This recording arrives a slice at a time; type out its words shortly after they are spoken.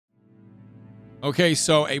Okay,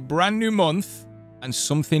 so a brand new month and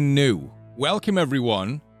something new. Welcome,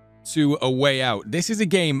 everyone, to A Way Out. This is a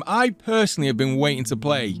game I personally have been waiting to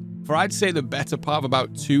play for, I'd say, the better part of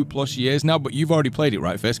about 2+ years now, but you've already played it,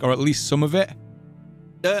 right, Fisk? Or at least some of it?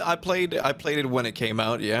 I played it when it came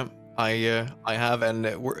out, yeah. I have, and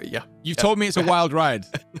yeah. You've told me it's a wild ride,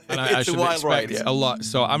 and I should expect a lot,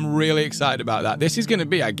 so I'm really excited about that. This is going to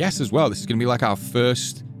be, I guess as well, this is going to be like our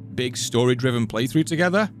first big story-driven playthrough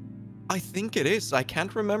together. I think it is. I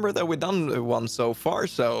can't remember that we've done one so far,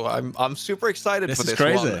 so I'm super excited for this one.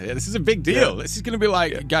 This is crazy. Yeah, this is a big deal. Yeah. This is going to be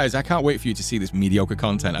like, guys, I can't wait for you to see this mediocre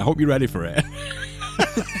content. I hope you're ready for it.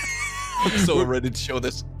 I'm so ready to show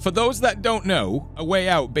this. For those that don't know, A Way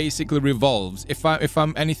Out basically revolves. If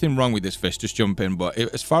I'm anything wrong with this, Fish, just jump in. But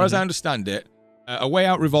as far as I understand it, A Way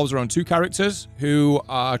Out revolves around two characters who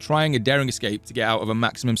are trying a daring escape to get out of a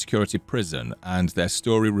maximum security prison, and their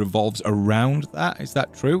story revolves around that. Is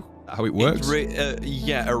that true? How it works?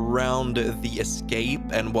 Yeah, around the escape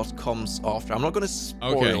and what comes after. I'm not going to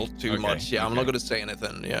spoil too much. Yeah, I'm not going to say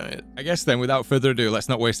anything. Yeah. I guess then, without further ado, let's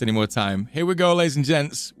not waste any more time. Here we go, ladies and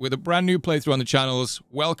gents, with a brand new playthrough on the channels.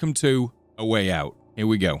 Welcome to A Way Out. Here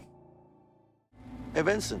we go. Hey,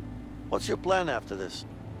 Vincent, what's your plan after this?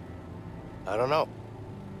 I don't know.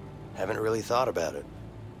 Haven't really thought about it.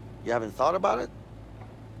 You haven't thought about it?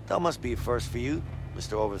 That must be a first for you,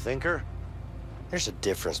 Mr. Overthinker. There's a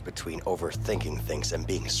difference between overthinking things and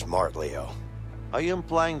being smart, Leo. Are you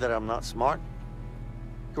implying that I'm not smart?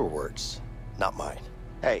 Your words, not mine.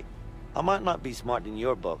 Hey, I might not be smart in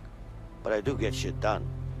your book, but I do get shit done.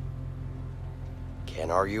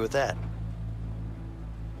 Can't argue with that.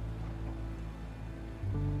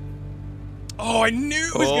 Oh, I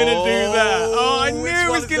knew it was going to do that. Oh, I knew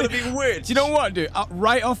it was going to be which. Do you know what, dude?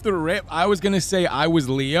 Right off the rip, I was going to say I was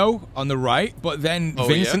Leo on the right, but then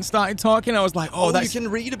Vincent started talking. I was like, oh, that's... You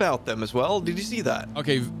can read about them as well. Did you see that?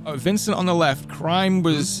 Okay, Vincent on the left. Crime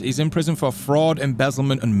was... He's in prison for fraud,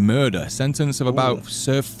 embezzlement, and murder. Sentence of about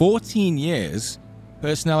 14 years.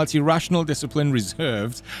 Personality, rational, discipline,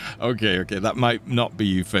 reserved. Okay, that might not be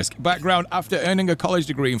you, Fisk. Background: after earning a college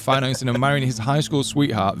degree in finance and marrying his high school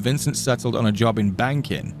sweetheart, Vincent settled on a job in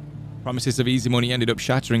banking. Promises of easy money ended up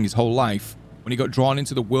shattering his whole life when he got drawn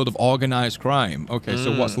into the world of organized crime. Okay,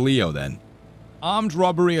 so what's Leo then? Armed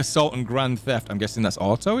robbery, assault, and grand theft. I'm guessing that's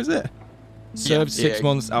auto, is it? Served 6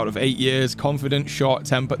 months out of 8 years. Confident, short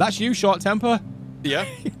temper. That's you, short temper? Yeah.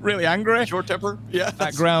 Really angry? Short temper? Yeah.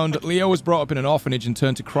 Background: Leo was brought up in an orphanage and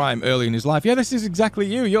turned to crime early in his life. Yeah, this is exactly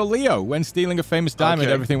you. You're Leo. When stealing a famous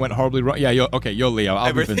diamond, everything went horribly wrong. Yeah, you're Leo.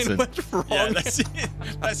 I'll be Vincent. Went wrong. Yeah,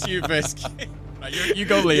 that's you, Fisk. Right, you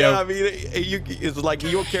go, Leo. Yeah, I mean, it's like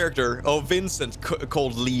your character, Vincent,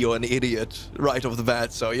 called Leo an idiot right off the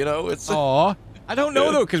bat. So, you know, it's... Aw. I don't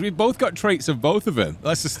know, though, because we've both got traits of both of them.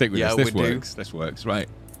 Let's just stick with this. This works. Do. This works. Right.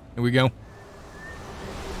 Here we go.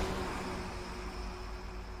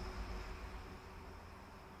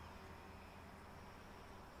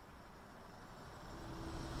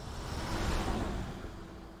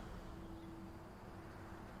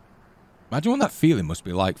 Imagine what that feeling must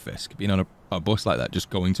be like, Fisk, being on a bus like that, just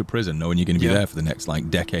going to prison, knowing you're going to be there for the next, like,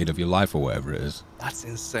 decade of your life or whatever it is. That's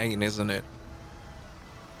insane, isn't it?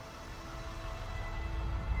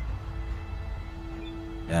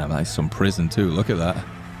 Yeah, that's some prison, too. Look at that.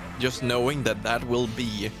 Just knowing that will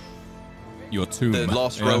be your tomb. The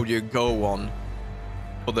last road you go on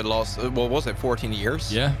for the last, what was it, 14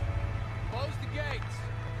 years? Yeah.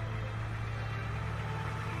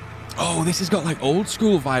 Oh, this has got like old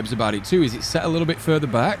school vibes about it too. Is it set a little bit further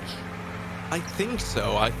back? I think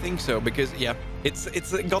so because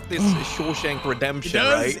it's got this Shawshank Redemption,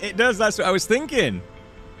 right? It does. That's what I was thinking.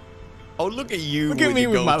 Oh, look at you! Look at me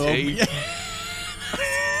with my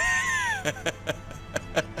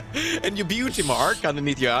and your beauty mark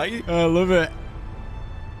underneath your eye. I love it.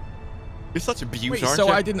 You're such a beauty, Wait, aren't so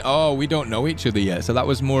you? I didn't. Oh, we don't know each other yet. So that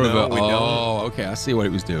was more of a. Oh, okay. I see what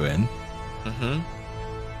it was doing.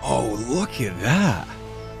 Oh, look at that.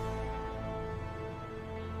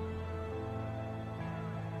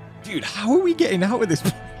 Dude, how are we getting out of this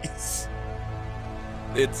place?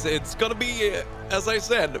 It's gonna be, as I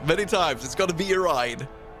said many times, it's gonna be a ride.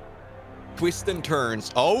 Twists and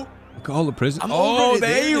turns. Oh, look at all the prison. Oh,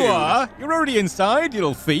 there you are. You're already inside, you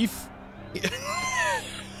little thief.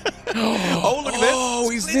 Oh, look at this. Oh,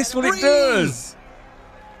 is this what it does?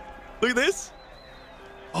 Look at this.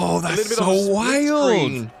 Oh, that's so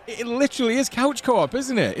wild. It literally is couch co-op,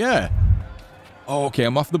 isn't it? Yeah. Oh, okay,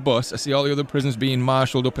 I'm off the bus. I see all the other prisoners being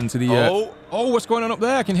marshaled up into the... Oh, what's going on up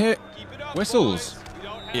there? I can hear whistles.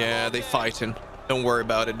 Yeah, they fighting. Don't worry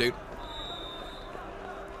about it, dude.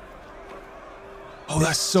 Oh,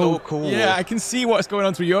 that's so cool. Yeah, I can see what's going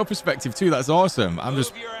on through your perspective too. That's awesome.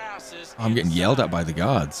 I'm getting yelled at by the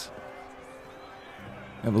guards.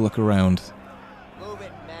 Have a look around. Move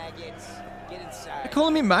it, maggots. Get inside. They're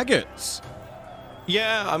calling me maggots.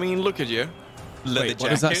 Yeah, I mean, look at you. Leather Wait, what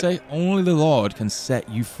does that jacket. say? Only the Lord can set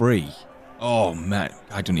you free. Oh, man.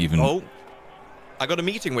 I don't even... Oh, I got a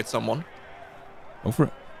meeting with someone. Go for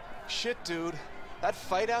it. Shit, dude. That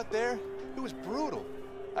fight out there, it was brutal.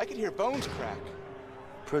 I could hear bones crack.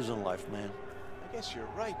 Prison life, man. I guess you're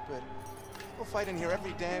right, but we'll fight in here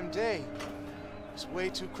every damn day. It's way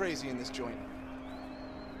too crazy in this joint.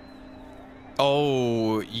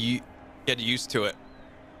 Oh, you get used to it.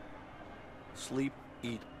 Sleep,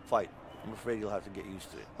 eat, fight. I'm afraid you'll have to get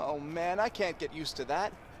used to it. Oh man, I can't get used to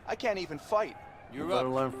that. I can't even fight. You better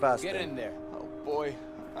learn fast. Get then. in there. Oh boy,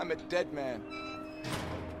 I'm a dead man.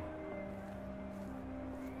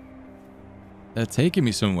 They're taking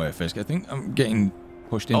me somewhere, Fisk. I think I'm getting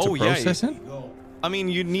pushed into Oh, yeah, processing. I mean,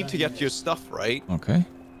 you need to get your stuff right. Okay.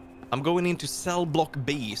 I'm going into cell block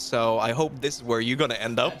B, so I hope this is where you're gonna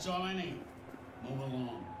end up. That's all I need. Move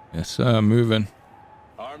along. Yes, sir. Moving.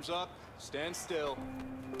 Arms up, stand still.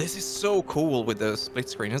 This is so cool with the split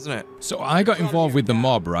screen, isn't it? So I got involved with the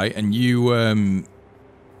mob, right? And you were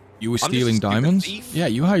just a stealing stupid diamonds. thief. Yeah,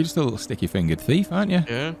 you're just a little sticky-fingered thief, aren't you?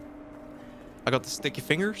 Yeah. I got the sticky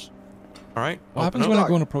fingers. All right. What open happens up. when I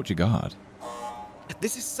go and approach a guard?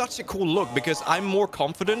 This is such a cool look because I'm more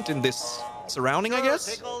confident in this surrounding, I guess.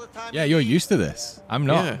 Take all the time Yeah, you you're need. used to this. I'm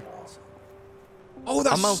not. Yeah. Oh,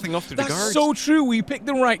 that's I'm mouthing off to the that's guards. so true. We picked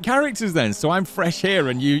the right characters then. So I'm fresh here,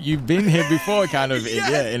 and you've been here before, kind of.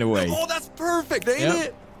 Yeah, in a way. Oh, Oh, that's perfect, ain't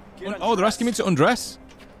Yep. it? they're asking me to undress.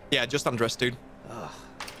 Yeah, just undress, dude.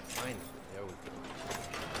 Fine. There we go.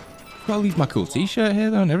 Gotta leave my cool T-shirt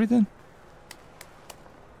here though, and everything.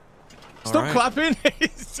 Stop right. clapping.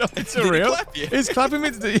 it's Did he real. clap you? It's clapping me.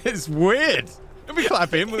 It's weird. Don't be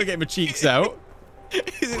clapping when I get my cheeks out.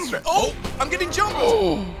 Is it straight? Oh, I'm getting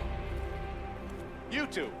jumped. You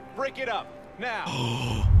two, break it up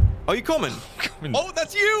now. Are you coming? Oh,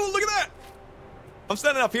 that's you. Look at that. I'm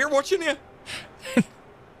standing up here watching you.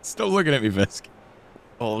 Stop looking at me, Fisk.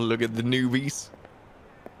 Oh, look at the newbies.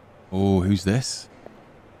 Oh, who's this?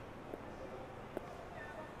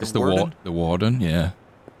 It's the warden? The warden, yeah.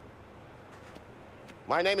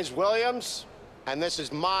 My name is Williams, and this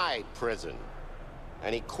is my prison.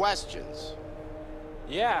 Any questions?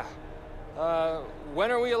 Yeah. When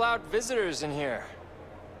are we allowed visitors in here?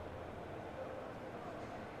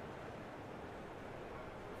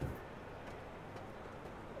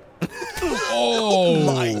 Oh,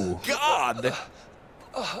 My God.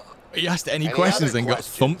 He asked any Any questions other and got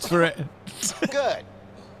questions? thumped for it. Good.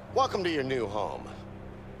 Welcome to your new home.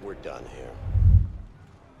 We're done here.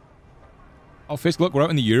 Oh, Fisk, look, we're out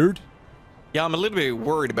in the yard. Yeah, I'm a little bit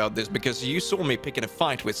worried about this because you saw me picking a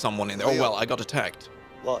fight with someone in there. Oh, well, I got attacked.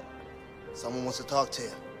 What? Someone wants to talk to you.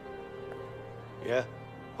 Yeah?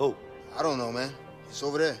 Who? I don't know, man. It's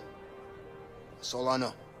over there. That's all I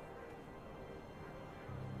know.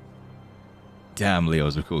 Damn,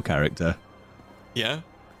 Leo's a cool character. Yeah?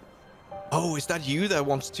 Oh, is that you that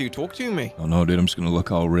wants to talk to me? Oh no, dude, I'm just gonna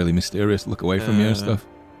look all really mysterious, look away from you and stuff.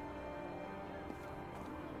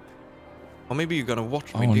 Or maybe you're gonna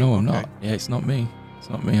watch Oh me. no, I'm Okay. not. Yeah, it's not me. It's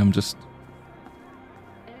not me. I'm just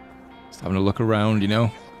having a look around, you know.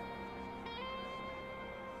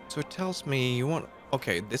 So it tells me you want...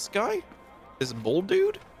 Okay, this guy? This bald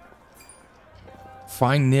dude?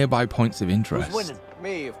 Find nearby points of interest. Who's winning?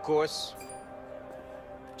 Me, of course.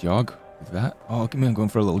 Jog with that. Oh, give me. I'm going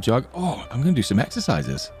for a little jog. Oh, I'm gonna do some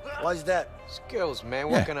exercises. Why's that? Skills, man.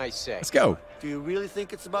 Yeah. What can I say? Let's go. Do you really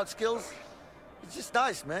think it's about skills? It's just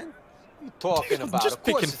nice, man. Talking about Just of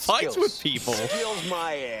course picking it's fights skills. with people. Skills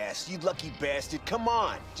my ass, you lucky bastard. Come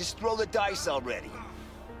on, just throw the dice already.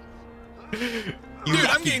 You Dude, I'm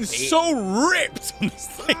lucky getting bait. so ripped on this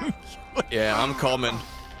thing. Yeah, I'm coming.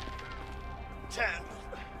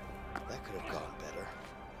 That could have gone better.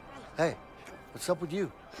 Hey, what's up with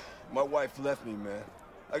you? My wife left me, man.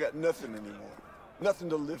 I got nothing anymore. Nothing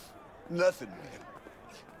to live. Nothing, man.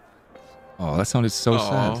 Oh, that sounded so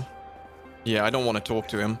Aw. sad. Yeah, I don't want to talk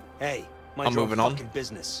to him. Hey, I'm mind your moving on. fucking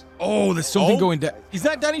business. Oh, there's something Oh. going down. Is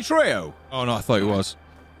that Danny Trejo? Oh no, I thought it was.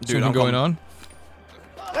 Dude, Something I'm going coming.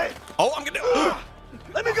 on. Hey, Oh, I'm gonna...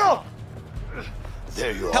 let me go!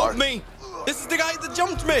 There you are. Help me! This is the guy that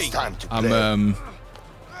jumped me! It's time to play.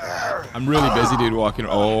 I'm really busy, dude. Walking.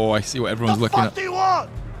 Oh, I see what everyone's What the looking fuck at. do you want?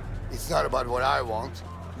 It's not about what I want.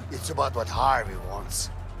 It's about what Harvey wants.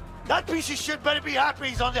 That piece of shit better be happy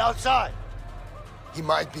he's on the outside. He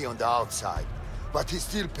might be on the outside, but he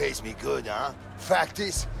still pays me good, huh? Fact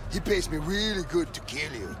is, He pays me really good to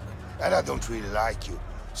kill you. And I don't really like you.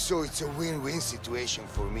 So it's a win-win situation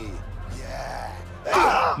for me. Yeah.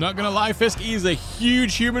 Not gonna lie, Fisk, he's a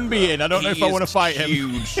huge human being. I don't know if I want to fight him.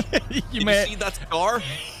 Huge. you see that scar?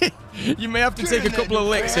 You may have to take a couple of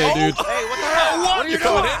licks here, dude. Hey, what the hell? What are you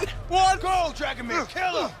coming doing? in? What? Go, Dragon Man,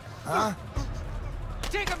 kill him! Huh?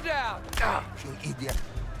 Take him down. You idiot.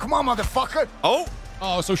 Come on, motherfucker. Oh.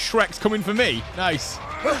 Oh, so Shrek's coming for me. Nice.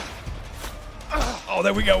 Oh,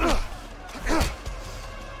 there we go.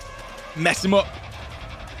 Mess him up.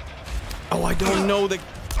 Oh, I don't know the...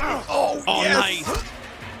 Oh, yes. Nice.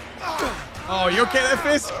 Oh, you okay there,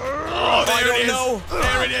 Fisk? Oh, there it is. Know.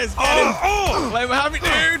 There it is. Get him. Let him have it,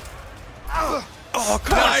 dude. Oh,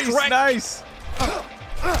 come on, Nice.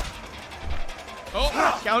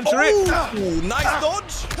 Oh, counter it. Ooh, nice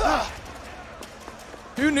dodge.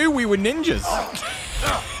 Who knew we were ninjas?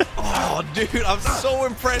 Oh, dude, I'm so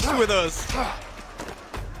impressed with us.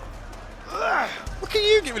 Look at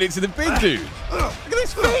you giving it to the big dude. Look at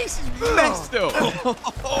his face. He's messed up.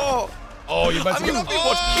 Oh, you're about to I've been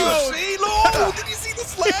watching UFC. No, did you see the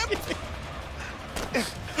slam?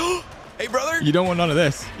 Hey, brother. You don't want none of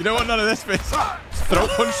this. You don't want none of this, Fisk. Throat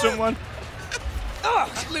punch someone.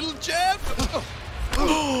 Little jab.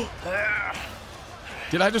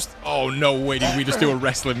 Did I just... Oh, no way. Did we just do a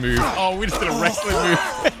wrestling move? Oh, we just did a wrestling move.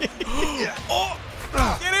 Oh,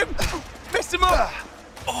 Get him. Messed him up.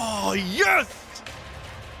 oh, yes.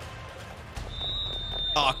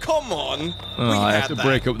 Oh, come on. Oh, I have to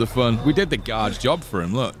break up the fun. We did the guard's job for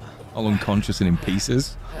him, look. All unconscious and in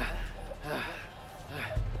pieces.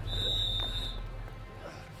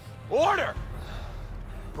 Order!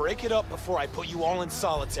 Break it up before I put you all in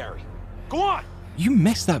solitary. Go on! You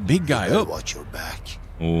messed that big guy up. Watch your back.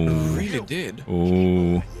 Oh. Really did.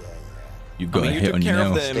 Oh. You've got a hit on your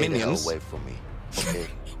nail. Stay the hell away from me. Okay.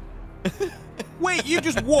 Wait, you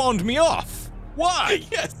just warned me off. Why?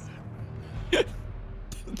 Yes.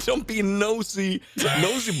 Don't be nosy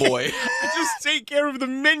boy. Just take care of the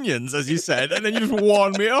minions, as you said, and then you just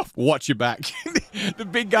warn me off. Watch your back. The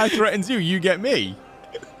big guy threatens you, you get me.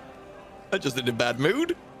 I'm just in a bad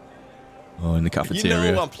mood. Oh, in the cafeteria.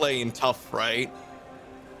 You know I'm playing tough, right?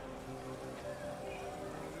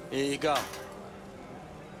 Here you go.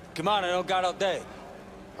 Come on, I don't got all day.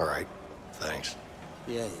 All right, thanks.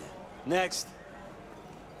 Yeah. Next.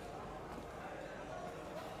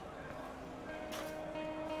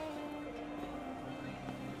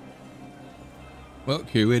 Look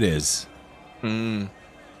who it is. Hmm.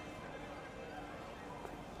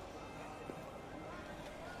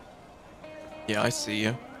 Yeah, I see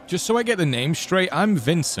you. Just so I get the name straight, I'm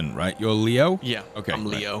Vincent, right? You're Leo? Yeah, Okay. I'm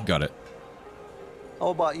Leo. Right, got it. How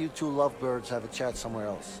about you two lovebirds have a chat somewhere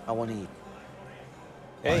else? I want to eat.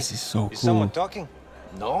 Hey, this is so cool. Is someone talking?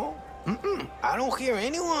 No. I don't hear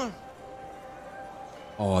anyone.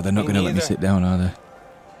 Oh, they're not going to let me sit down, are they?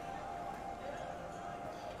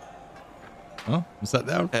 Oh, what's that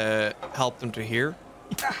down? Help them to hear.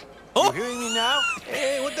 You hearing me now?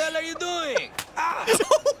 Hey, what the hell are you doing?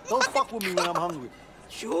 Don't fuck with me when I'm hungry.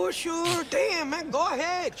 Sure. Damn, man, go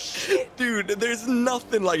ahead. Shit. Dude, there's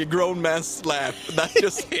nothing like a grown man slap that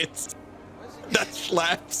just hits. That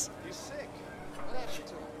slaps. You're sick. What happened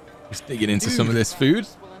to him? Just digging into some of this food.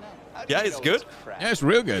 Yeah, it's good. Yeah, it's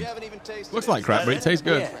real good. You haven't even tasted Looks it. like crap, but it tastes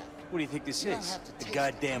good. What do you think this is? The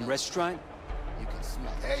goddamn restaurant? You can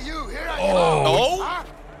smell it. Hey, you, here I Oh.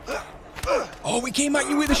 go. Oh, we came at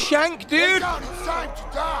you with a shank, Get dude. down, it's time to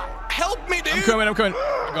die. Help me, dude. I'm coming.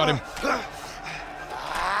 I got him.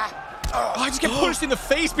 Oh, I just get punched in the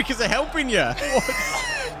face because of helping you.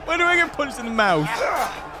 Why do I get punched in the mouth?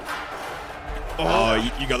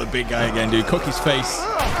 Oh, you got the big guy again, dude. Cook his face.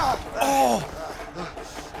 Oh.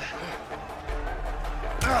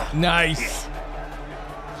 Nice.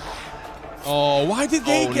 Oh, why did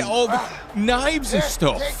they get all the knives and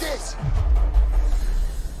stuff? Take this.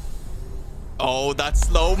 Oh, that's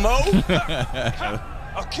slow-mo.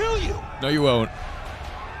 I'll kill you. No, you won't.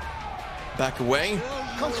 Back away.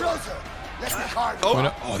 Come closer. Let me card you. Oh,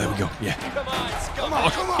 no. Oh, there we go. Yeah. Come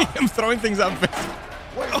on. I'm throwing things at him.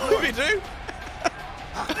 Oh, me too.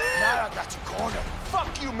 Now I got you cornered.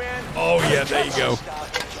 Fuck you, man. Oh, yeah, there you go.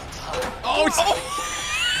 Oh, it's...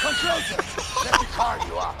 Come closer. Let me card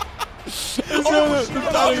you up.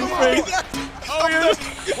 Oh, yeah.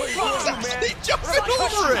 He jumping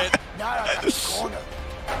over it. Now I got you cornered.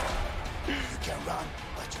 You can run,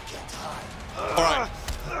 but you can't hide. All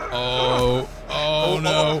right. Oh,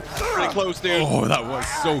 no. Pretty close, dude. Oh, that was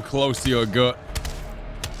so close to your gut.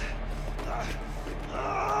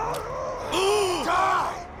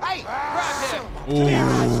 Die! Hey, grab him. Oh.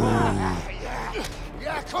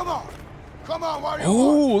 Yeah, come on. Come on, what do you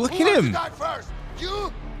Oh, want? look Who at wants him. to die first?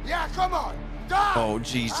 You? Yeah, come on. Die. Oh,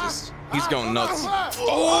 Jesus. He's going nuts. What the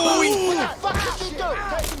fuck did you do?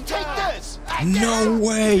 Take this! No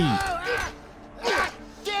way.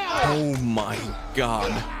 Oh, my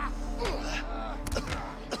God.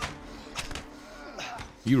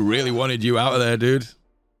 You really wanted you out of there, dude.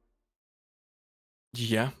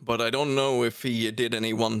 Yeah, but I don't know if he did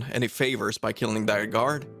anyone any favors by killing that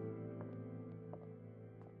guard.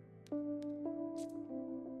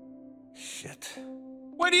 Shit.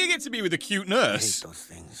 Why do you get to be with a cute I hate nurse? those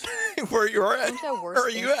things. Where you at? Isn't there Where worse are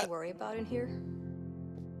things you to at? worry about in here?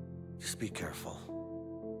 Just be careful.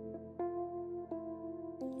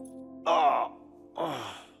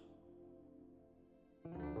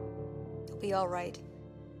 You'll be all right.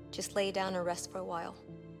 Just lay down and rest for a while.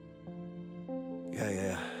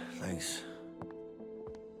 Yeah, thanks.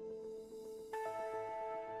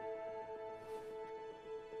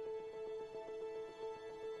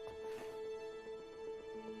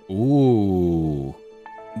 Ooh.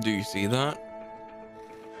 Do you see that?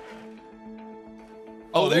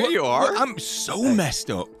 Oh, there look- you are. look, I'm so messed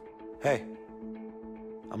up. Hey,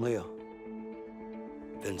 I'm Leo.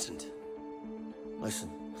 Vincent,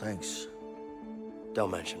 Listen, thanks.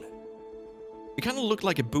 don't mention it. You kind of look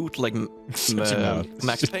like a bootleg Shut your mouth.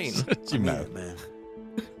 Max Payne. Shut your mouth. Man,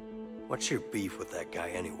 What's your beef with that guy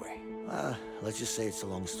anyway? let's just say it's a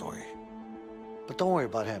long story. But don't worry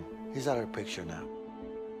about him. He's out of the picture now.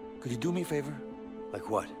 Could you do me a favor? Like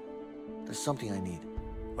what? There's something I need.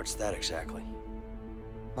 What's that exactly?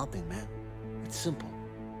 Nothing, man. It's simple.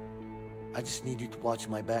 I just need you to watch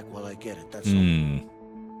my back while I get it. That's all. Hmm.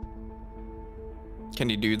 Can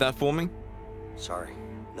you do that for me? Sorry,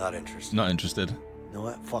 not interested. Not interested. You know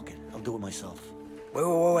what? Fuck it. I'll do it myself.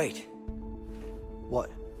 Wait. What?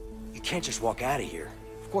 You can't just walk out of here.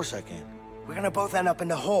 Of course I can. We're gonna both end up in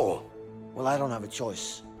the hole. Well, I don't have a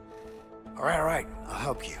choice. All right. I'll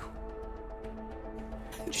help you.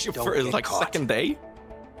 Just don't For get like caught. second day?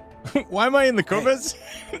 Why am I in the covers?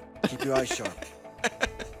 Keep your eyes sharp.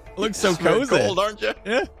 Looks so Very cozy. cold, aren't you?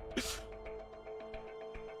 Yeah.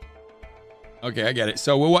 Okay, I get it.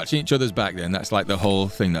 So we're watching each other's back then. That's like the whole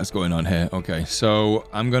thing that's going on here. Okay, so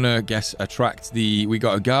I'm going to guess attract the... We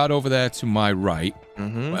got a guard over there to my right.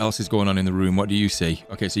 Mm-hmm. What else is going on in the room? What do you see?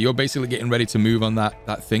 Okay, so you're basically getting ready to move on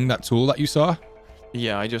that thing, that tool that you saw?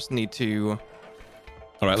 Yeah, I just need to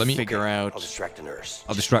All right, let me... figure out. I'll distract the nurse.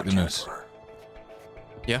 I'll Just distract the watch out nurse. for her.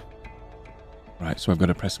 Yeah. Right, so I've got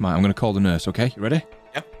to press my... I'm going to call the nurse, okay? You ready?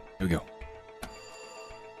 Yeah. Here we go.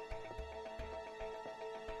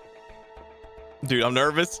 Dude, I'm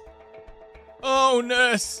nervous. Oh,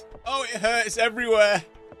 nurse. Oh, it hurts everywhere.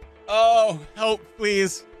 Oh, help,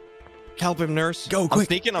 please. Help him, nurse. Go, I'm quick,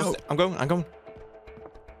 sneaking. go. I'm going.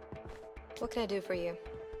 What can I do for you?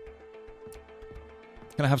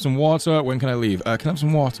 Can I have some water? When can I leave? Can I have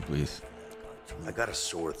some water, please? I got a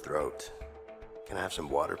sore throat. Can I have some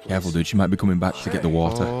water, please? Careful, dude. She might be coming back to get the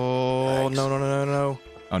water. Oh, Thanks. no.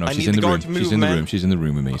 Oh, no, I she's need in the the room. guard to She's move, in the man. room. She's in the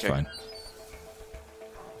room with me. It's Okay. fine.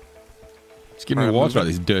 Just give me Alright, water move out of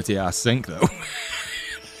this dirty ass sink, though.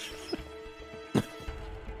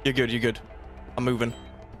 You're good. I'm moving.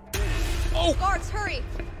 Oh! Guards, hurry!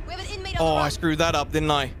 We have an inmate on Oh, the I run. screwed that up,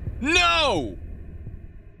 didn't I? No!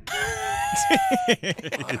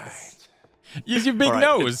 Use your big All right.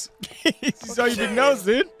 nose. You saw your big nose,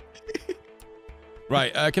 dude.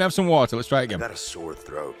 Right, can I have some water? Let's try it I again. got a sore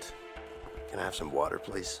throat. Can I have some water,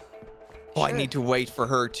 please? Oh, I need to wait for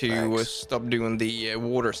her to Thanks. stop doing the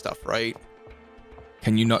water stuff, right?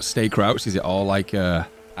 Can you not stay crouched? Is it all like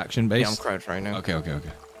action-based? Yeah, I'm crouched right now. Okay. I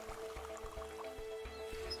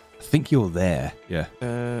think you're there. Yeah.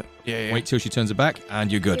 Yeah. Wait till she turns her back,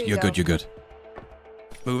 and you're good. Here you You're go. good.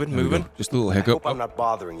 Moving. There we go. Just a little I hiccup. hope I'm not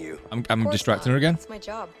bothering you. I'm Of course distracting not. her again. It's my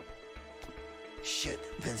job. Shit,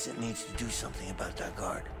 Vincent needs to do something about that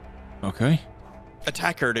guard. Okay.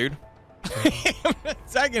 Attack her, dude.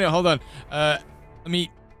 Attacking it. Hold on. Let me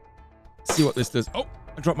see what this does. Oh,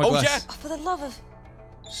 I dropped my glass. yeah. Oh, for the love of...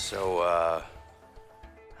 So,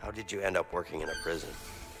 how did you end up working in a prison?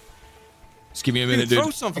 Just give me a minute, dude. throw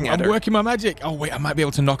something I'm at her. working my magic. Oh, wait, I might be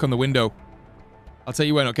able to knock on the window. I'll tell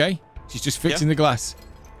you when, okay? She's just fixing the glass.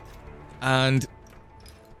 And...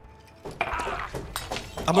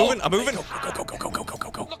 I'm moving.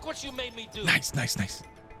 Go. Look what you made me do. Nice.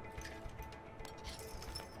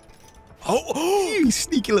 Oh, you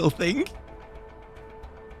sneaky little thing.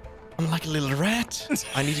 I'm like a little rat.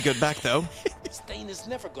 I need to go back, though. Stain is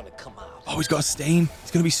never gonna come out. Oh, he's got a stain.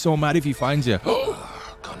 He's going to be so mad if he finds you.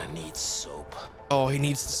 Gonna need soap. Oh, he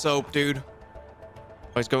needs the soap, dude. Oh,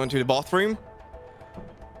 he's going to the bathroom.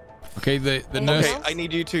 Okay, the nurse. Okay, I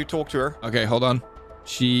need you to talk to her. Okay, hold on.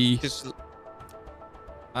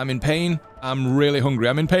 I'm in pain. I'm really hungry.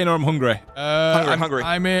 I'm in pain or I'm hungry.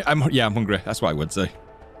 Hungry. I'm hungry. That's what I would say.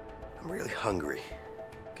 I'm really hungry.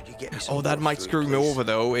 Could you get me some Oh, that more might food, screw me please? over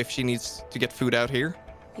though if she needs to get food out here.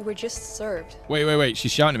 You were just served. Wait.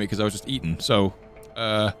 She's shouting at me because I was just eating. So,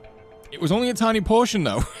 it was only a tiny portion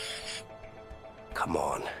though. Come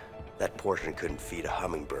on. That portion couldn't feed a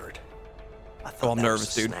hummingbird. I thought Oh, I'm that was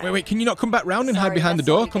nervous, a dude. snack. Wait. Can you not come back round and hide Sorry, behind the that's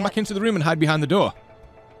all door? you Come get. back into the room and hide behind the door.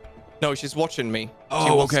 No, she's watching me. She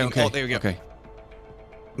Oh, wants okay. to- Oh, there we go. Okay.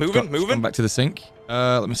 Moving. Come back to the sink.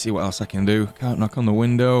 Let me see what else I can do. Can't knock on the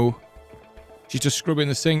window. She's just scrubbing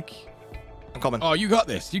the sink. I'm coming. Oh, you got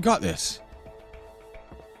this. You got this.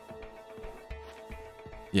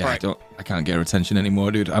 Yeah, Right. I can't get her attention anymore,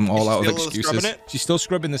 dude. I'm all Is she out of still excuses. scrubbing it? She's still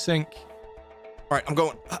scrubbing the sink. All right, I'm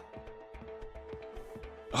going.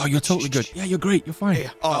 Oh, you're totally good. Yeah, you're great. You're fine.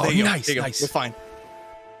 Yeah. Oh, there you nice, go. There you go. nice. You're fine.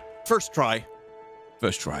 First try.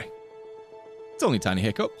 First try. It's only a tiny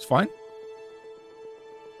hiccup. It's fine.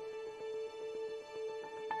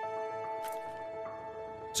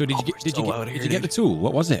 So did you get the tool?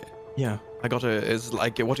 What was it? Yeah, I got is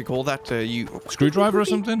like what do you call that? Screwdriver or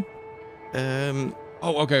something?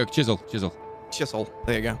 Oh, okay. Chisel. Chisel.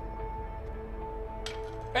 There you go.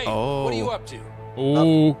 Hey, Oh. what are you up to?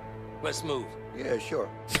 Oh. Let's move. Yeah, sure.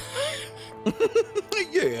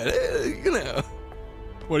 Yeah, you know.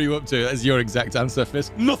 What are you up to? That's your exact answer,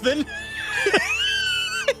 Fisk. Nothing.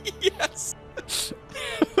 Yes.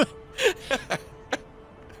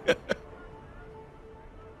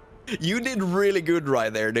 You did really good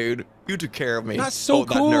right there, dude. You took care of me. That's so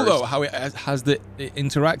that cool, nurse. though, how it has the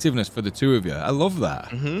interactiveness for the two of you. I love that.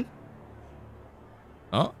 Mm-hmm.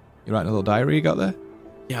 Oh, you writing a little diary you got there?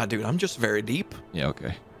 Yeah, dude, I'm just very deep. Yeah,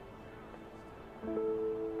 okay.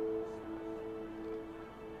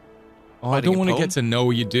 Oh, I Writing don't a want to poem? get to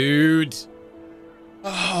know you, dude.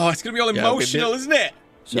 Oh, it's going to be all Yeah, we emotional, did. isn't it?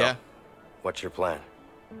 So, Yeah. what's your plan?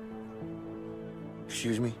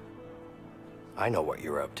 Excuse me? I know what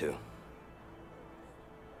you're up to.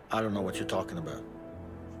 I don't know what you're talking about.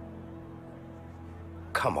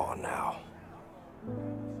 Come on now.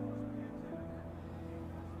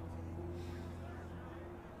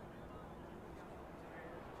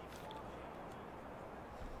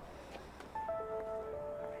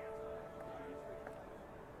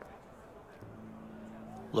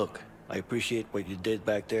 Look, I appreciate what you did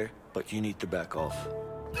back there, but you need to back off.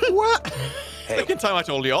 What? Hey, Second time I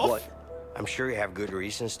told you off. What? I'm sure you have good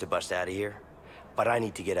reasons to bust out of here, but I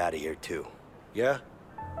need to get out of here too. Yeah?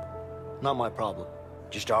 Not my problem.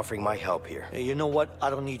 Just offering my help here. Hey, you know what? I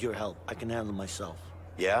don't need your help. I can handle myself.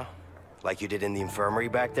 Yeah? Like you did in the infirmary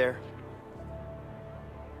back there?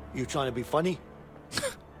 You trying to be funny?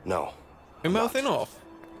 No. You're mouthing off.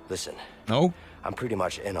 Listen, No? I'm pretty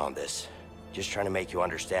much in on this. Just trying to make you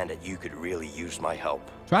understand that you could really use my help.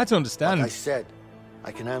 Try to Like understand. I said,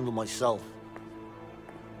 I can handle myself.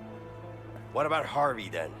 What about Harvey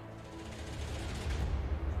then?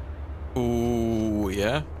 Ooh,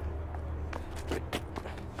 yeah.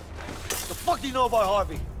 The fuck do you know about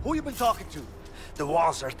Harvey? Who you been talking to? The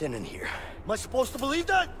walls are thin in here. Am I supposed to believe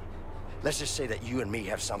that? Let's just say that you and me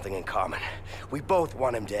have something in common. We both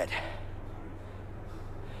want him dead.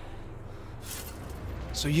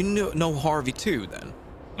 So you know Harvey too, then?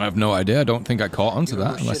 I have no idea. I don't think I caught onto You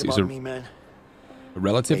know that unless shit it was about me, man. a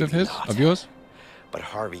relative of Maybe his, not. of yours. But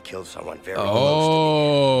Harvey killed someone very close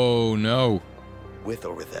Oh, no. to me. With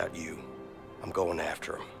or without you, I'm going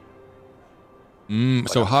after him.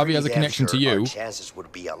 But So I'm Harvey has a pretty connection damn to sure you Our chances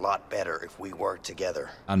would be a lot better if we worked together.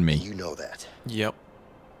 and me. You know that. Yep.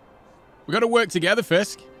 We got to work together,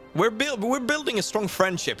 Fisk. We're building a strong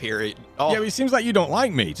friendship here. Oh, Yeah, but it seems like you don't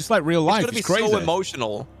like me. Just like real life. it's gonna be It's crazy. so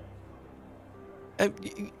emotional.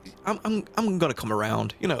 I'm gonna come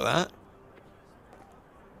around. You know that.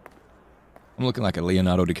 I'm looking like a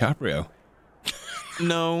Leonardo DiCaprio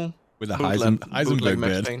No. with a Bootleg Heisenberg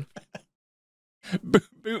Max beard. Payne.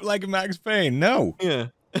 Bootleg Max Payne. No. Yeah.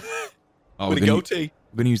 Oh, With a we're gonna, goatee.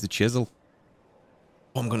 we're gonna use the chisel.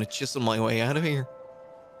 Oh, I'm gonna chisel my way out of here.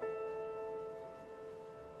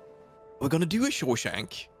 We're gonna do a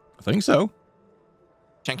Shawshank. I think so.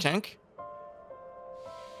 Shank.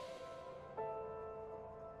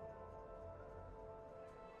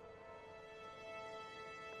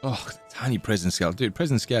 Oh, tiny prison cell, dude.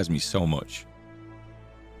 Prison scares me so much.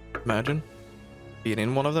 Imagine being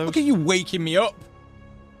in one of those. Look at you waking me up.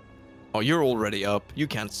 Oh, you're already up. You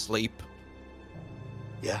can't sleep.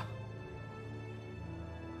 Yeah.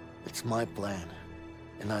 It's my plan,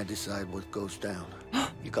 and I decide what goes down.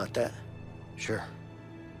 You got that? Sure.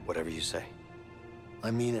 Whatever you say.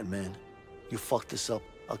 I mean it, man. You fuck this up,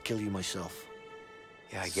 I'll kill you myself.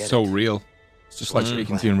 Yeah, I get So it. real. It's just like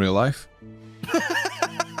speaking to you in real life.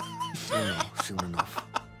 Soon enough.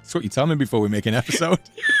 That's what you tell me before we make an episode.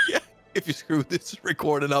 Yeah. If you screw this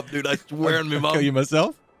recording up, dude, I swear on me, I'll mom. kill you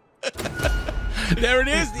myself. There it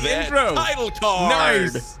is, the intro. Title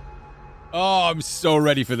card. Nice. Oh, I'm so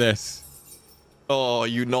ready for this. Oh,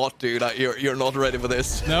 you not, dude. You're not ready for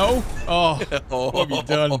this. No? Oh, what have you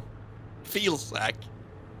done? Feel sack.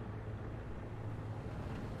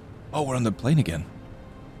 Oh, we're on the plane again.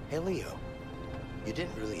 Hey, Leo. You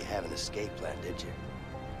didn't really have an escape plan, did you?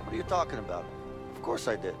 What are you talking about? Of course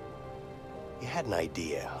I did. You had an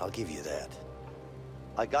idea, I'll give you that.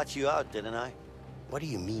 I got you out, didn't I? What do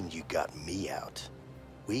you mean you got me out?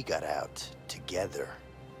 We got out together.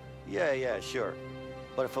 Yeah, sure.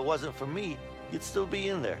 But if it wasn't for me, you'd still be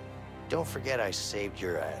in there. Don't forget I saved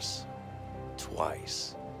your ass.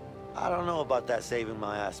 Twice. I don't know about that saving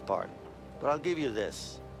my ass part, but I'll give you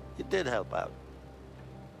this. You did help out.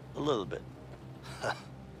 A little bit.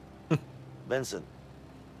 Vincent,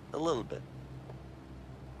 a little bit.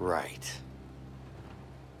 Right.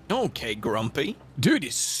 Okay, Grumpy. Dude,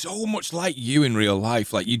 it's so much like you in real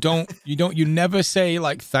life. Like you never say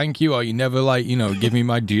like thank you, or you never like, you know, give me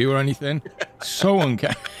my due or anything. So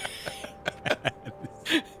uncanny.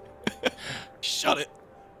 Shut it.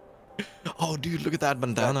 Oh, dude, look at that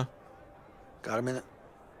bandana. Got a minute?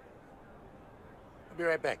 I'll be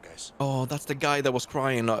right back, guys. Oh, that's the guy that was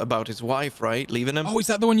crying about his wife, right? Leaving him. Oh, is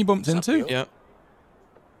that the one you bumped into? Yeah.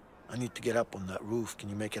 I need to get up on that roof. Can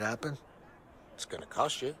you make it happen? It's gonna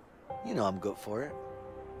cost you. You know I'm good for it.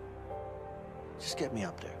 Just get me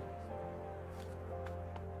up there.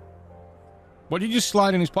 What did you just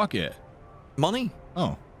slide in his pocket? Money.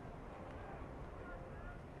 Oh.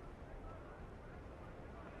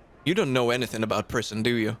 You don't know anything about prison,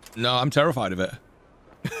 do you? No, I'm terrified of it.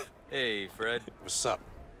 Hey, Fred. What's up?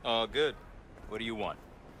 All good. What do you want?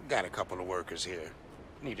 Got a couple of workers here.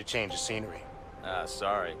 Need to change the scenery.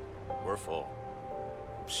 Sorry. We're full.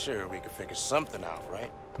 Sure, we could figure something out, right?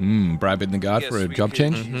 Bribing the guard for a job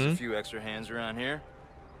change? Use a few extra hands around here.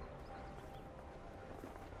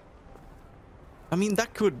 I mean, that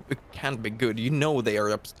can't be good. You know they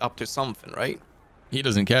are up to something, right? He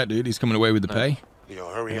doesn't care, dude. He's coming away with the pay. Yo,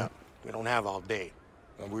 hurry up. We don't have all day.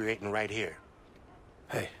 And we're waiting right here.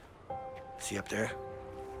 Hey, see up there?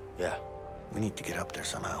 Yeah. We need to get up there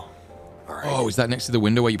somehow. All right. Oh, is that next to the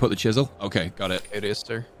window where you put the chisel? Okay, got it. It is,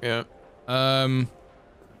 sir. Yeah.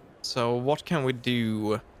 So what can we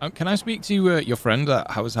do? Can I speak to your friend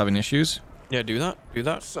that was having issues? Yeah, do that. Do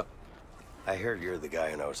that. So, I heard you're the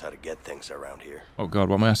guy who knows how to get things around here. Oh, God,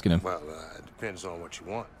 what am I asking him? well, it depends on what you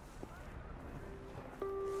want.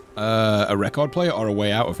 A record player or a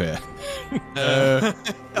way out of here?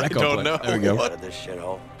 Record don't know. There we go. Out of this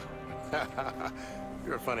shithole.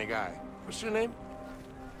 You're a funny guy. What's your name?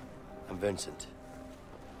 I'm Vincent.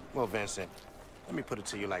 Well, Vincent, let me put it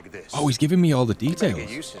to you like this. Oh, he's giving me all the You better details. get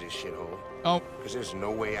used to this shithole. Oh. Because there's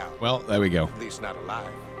no way out. Well, there we go. At least not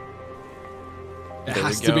alive. There There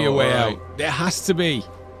has we to be a go, way alright. out. There has to be.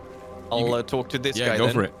 I'll talk to this guy Yeah, go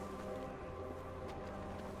then. for it.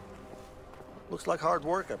 Looks like hard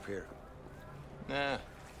work up here. Nah,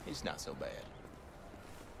 he's not so bad.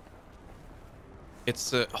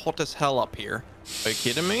 It's hot as hell up here. Are you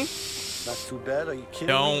kidding me? Not too bad, are you kidding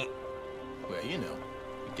Don't. me? Well, you know,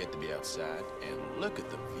 you get to be outside and look at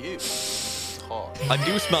the view. It's hard. I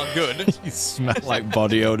do smell good. You smell like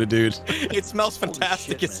body odor, dude. It smells Holy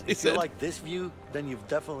fantastic. shit, man. It's, If you like this view, then you've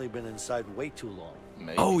definitely been inside way too long.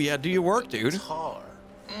 Maybe. oh yeah, do your work, dude. It's hard.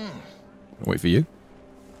 Wait for you.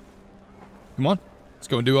 Come on. Let's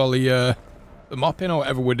go and do all the mopping or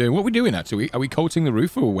whatever we're doing. What are we doing, actually? Are we coating the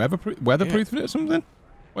roof or weatherproofing it or something?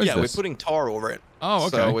 What is Yeah, this? we're putting tar over it. Oh,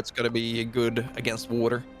 okay. So it's gonna be good against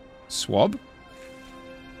water. Swab?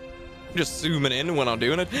 Just zooming in when I'm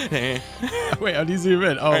doing it. Wait, how do you zoom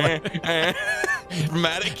in? Oh,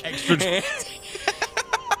 Dramatic. Extra.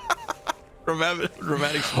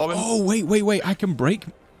 Dramatic swabbing. Oh, wait. I can break.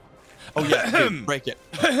 Oh yeah, dude, break it.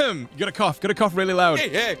 You gotta cough. Gotta cough really loud.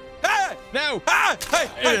 Hey. Ah! Now. Ah! Hey!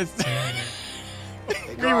 Yes. Hey,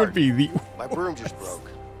 We guard, would be the. my broom just broke.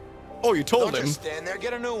 Oh, you told Don't him. just stand there.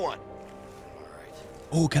 Get a new one. All right.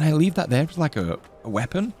 Oh, can I leave that there as like a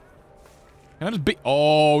weapon? Can I just be?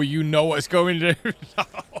 Oh, you know what's going to.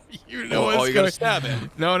 You know what's you're going. gonna stab him.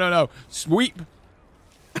 No. Sweep.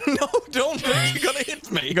 No, don't. You're gonna hit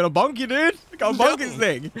me. You got a bonk, you dude. You got a bonk his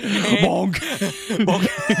thing. Bonk. Bonk.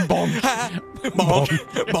 Bonk.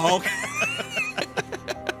 Bonk.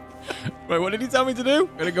 Wait, what did he tell me to do?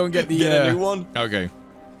 I'm gonna go and get the Get a new one. Okay.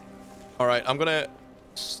 All right, I'm gonna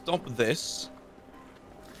stop this.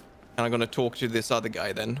 And I'm gonna talk to this other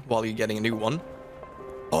guy then, while you're getting a new one.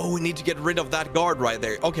 Oh, we need to get rid of that guard right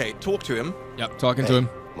there. Okay, talk to him. Yep, talking to him.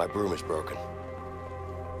 My broom is broken.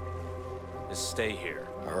 Just stay here.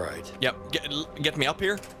 All right. Yep, get me up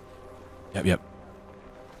here. Yep.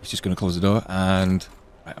 He's just going to close the door and...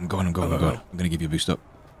 Right, I'm going. I'm going to give you a boost up.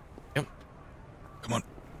 Yep. Come on.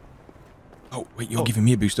 Oh, wait, you're giving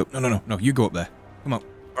me a boost up. No, you go up there. Come on.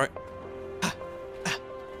 All right.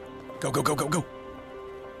 Go.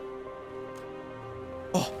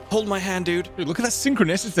 Oh, hold my hand, dude. Dude, look at that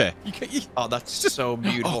synchronicity. Oh, that's just so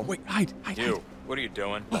beautiful. Oh, wait, hide. You, what are you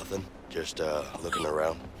doing? Nothing. Just looking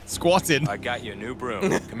around. Squatting. I got you a new broom.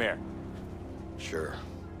 Come here. Sure.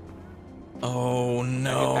 Oh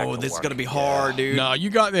no, back to this is work. gonna be hard, dude. No, you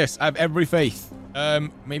got this. I have every faith.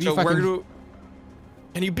 Maybe So if I where can...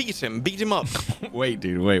 Can you beat him? Beat him up. Wait,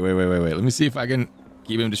 dude. Wait. Let me see if I can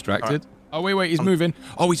keep him distracted. Oh, wait. He's moving.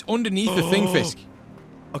 Oh, he's underneath the thing, Fisk.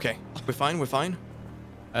 Okay, we're fine.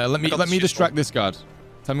 Let me distract this guard.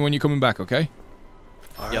 Tell me when you're coming back, okay?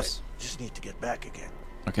 All right. Yes. Just need to get back again.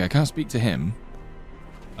 Okay, I can't speak to him.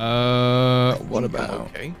 What about...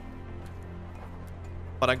 Okay.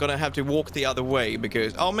 But I'm gonna have to walk the other way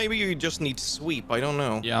because... Oh, maybe you just need to sweep. I don't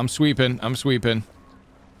know. Yeah, I'm sweeping.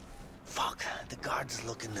 Fuck, the guard's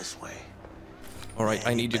looking this way. All right,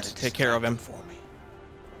 I need you to take care of him. For me.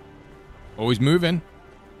 Oh, he's moving.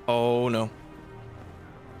 Oh, no.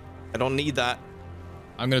 I don't need that.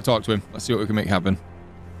 I'm going to talk to him. Let's see what we can make happen.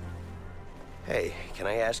 Hey, can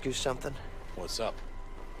I ask you something? What's up?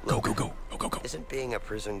 Go. Isn't being a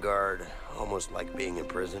prison guard almost like being in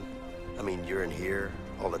prison? I mean, you're in here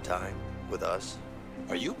all the time with us.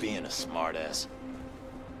 Are you being a smartass?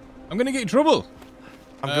 I'm going to get in trouble.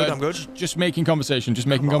 I'm good. Just making conversation.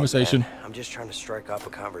 Man. I'm just trying to strike up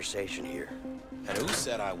a conversation here. And who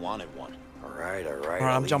said I wanted one? All right. All right,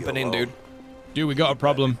 I'm jumping in, dude. Dude, we got a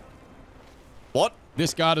problem. What?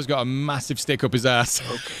 This guard has got a massive stick up his ass.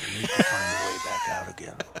 Okay, we need to find a way back out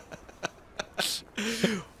again.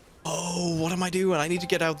 Oh, what am I doing? I need to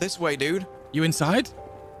get out this way, dude. You inside?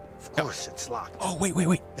 Of course, it's locked. Oh, wait.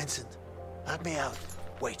 Vincent, let me out.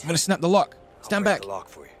 Wait. I'm going to snap the lock. Stand back. The lock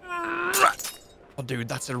for you. Oh, dude,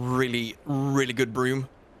 that's a really, really good broom.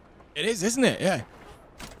 It is, isn't it? Yeah.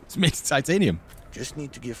 It's made of titanium. Just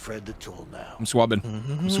need to give Fred the tool now. I'm swabbing.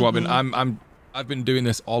 I've been doing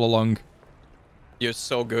this all along. You're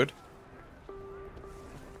so good.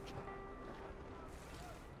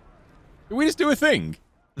 Did we just do a thing?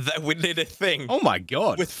 That we did a thing. Oh my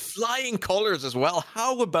god. With flying colors as well.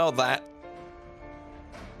 How about that?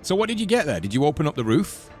 So what did you get there? Did you open up the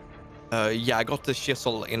roof? Yeah, I got the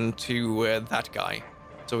chisel into that guy.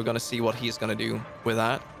 So we're gonna see what he's gonna do with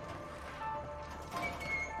that.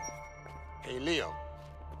 Hey, Leo.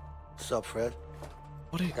 What's up, Fred?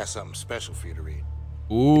 What? I got something special for you to read.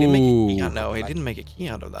 Ooh. He didn't make a key out. No, he didn't make a key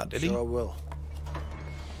out of that, did he? Sure I will.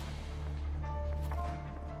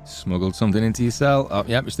 Smuggled something into your cell. Oh,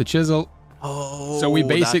 yep, it's the chisel. Oh, so we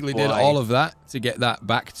basically that's did why. all of that to get that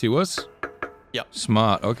back to us. Yep.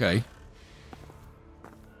 Smart. Okay.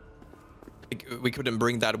 We couldn't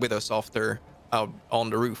bring that with us after out on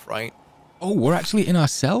the roof, right? Oh, we're actually in our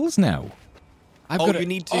cells now. You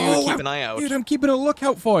need to keep an eye out. Dude, I'm keeping a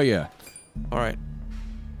lookout for you. All right.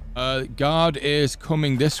 Guard is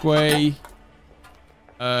coming this way.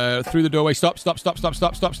 Through the doorway. Stop.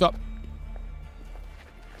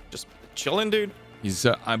 Just chilling, dude. He's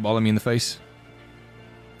eyeballing me in the face.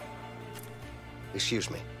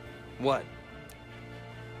 Excuse me. What?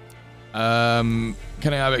 Can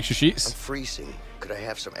I have extra I'm sheets? freezing. Could I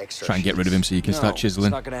have some extra Try and get rid of him so you can start chiseling.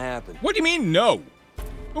 It's not gonna happen. What do you mean, no?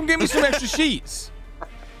 Come give me some extra sheets.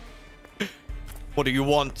 What do you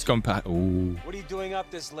want? It's gone past. Ooh. What are you doing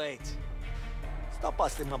up this late? Stop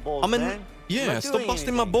busting my balls, I'm in. man. Yeah, stop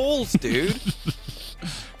busting my balls, dude.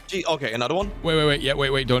 Gee, okay, another one. Wait. Yeah,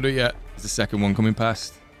 wait. Don't do it yet. There's a second one coming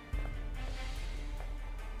past.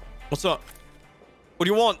 What's up? What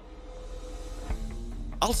do you want?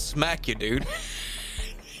 I'll smack you, dude.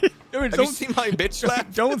 Have you seen my bitch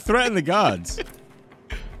slap? Don't threaten the guards.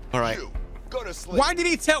 All right. Go to sleep.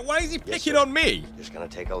 Why is he picking on me? Just gonna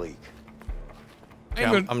take a leak.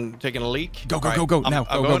 Yeah, I'm taking a leak. Go. Right, Now,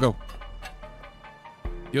 I'm go. going.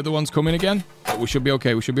 The other one's coming again. Oh, we should be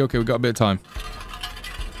okay. We've got a bit of time.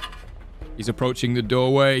 He's approaching the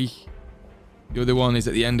doorway. The other one is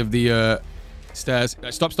at the end of the stairs.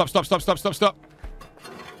 Stop.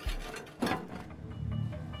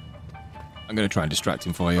 I'm going to try and distract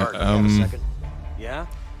him for you. Art, have a second? Yeah?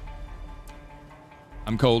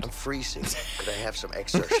 I'm cold. I'm freezing. Could I have some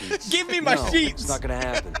extra sheets? Give me my sheets. It's not gonna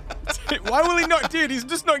happen. Why will he not, dude? He's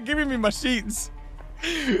just not giving me my sheets.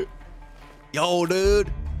 Yo,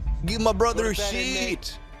 dude. Give my brother a Go to bed, inmate.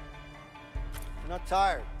 sheet. I'm not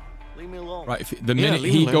tired. Leave me alone. Right, the minute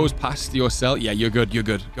he goes past your cell, yeah, you're good, you're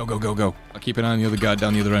good. Go, go, go, go. I'll keep an eye on the other guard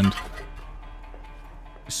down the other end.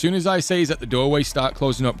 As soon as I say he's at the doorway, start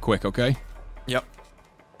closing up quick, okay? Yep.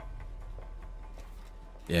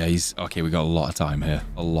 Yeah, he's... Okay, we got a lot of time here.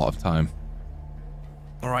 A lot of time.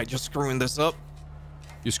 All right, just screwing this up.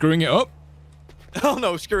 You're screwing it up? Oh,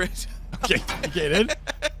 no, screw it. Okay, get in.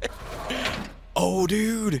 Oh,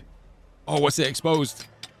 dude. Oh, what's it? Exposed.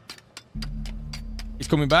 He's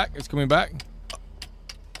coming back. It's coming back.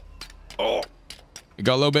 Oh. You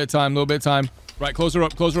got a little bit of time, little bit of time. Right, close her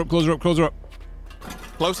up, close her up, close her up, close her up.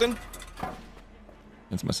 Closing.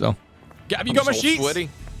 Into my cell. Have you got my sheets? Sweaty.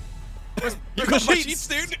 You got my sheets,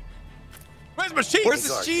 dude? Where's my sheets? Where's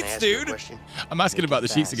the sheets, dude? I'm asking about the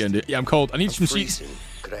sheets again, dude. Yeah, I'm cold. I need some sheets.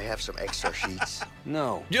 Could I have some extra sheets?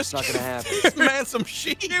 No, Just it's not gonna happen. this man some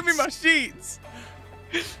sheets. Give me my sheets.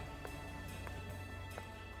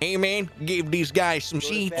 Hey, man, give these guys some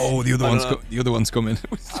sheets. Oh, the other one's coming.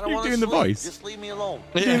 I don't you want to doing the sleep. voice? Just leave me alone.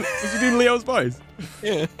 Yeah. Was you doing Leo's voice?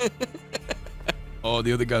 Yeah. Oh,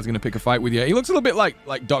 the other guy's gonna pick a fight with you. He looks a little bit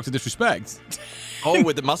like Dr. Disrespect. Oh,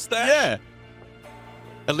 with the mustache? Yeah.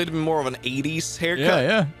 A little bit more of an 80s haircut. Yeah,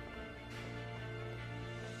 yeah.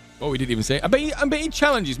 Oh, we didn't even say. I bet he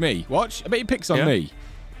challenges me. Watch. I bet he picks on me.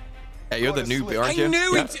 Yeah, you're the newbie, aren't you? I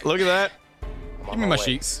knew Yeah, it. Look at that. Give me my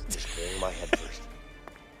sheets. Just clearing my head first.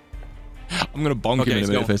 I'm gonna bonk him in a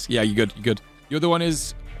minute, Fisk. Yeah, you good. You good. The other one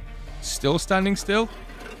is still standing still.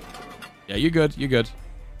 Yeah, you're good. You're good.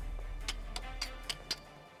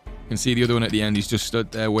 You can see the other one at the end. He's just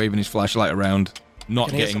stood there waving his flashlight around, not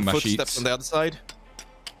Can I hear getting some my footsteps sheets. on the other side?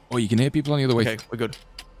 Oh, you can hear people on the other way. Okay, we're good.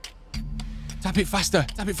 Tap it faster.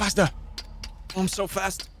 Tap it faster. I'm so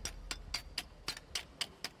fast.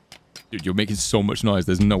 Dude, you're making so much noise.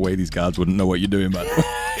 There's no way these guards wouldn't know what you're doing, man.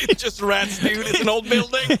 It's just rats, dude. It's an old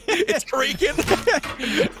building. It's creaking.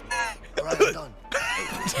 All right, I'm done.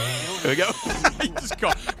 There we go. You just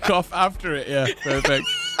cough after it. Yeah, perfect.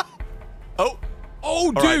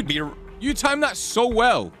 Oh, dude, right, you timed that so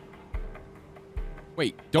well.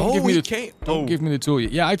 Wait, don't give me the don't give me the tool.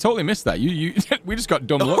 Yeah, I totally missed that. You we just got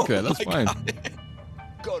dumb luck there. That's fine.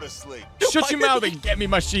 Go to sleep. Shut your mouth and get me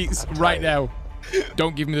my sheets right now.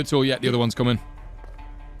 Don't give me the tool yet. The other one's coming.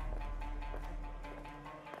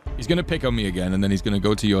 He's gonna pick on me again, and then he's gonna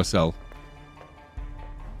go to your cell.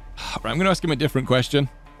 Right, I'm gonna ask him a different question.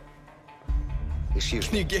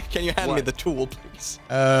 Excuse me. Can you hand me the tool, please?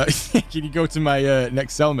 Can you go to my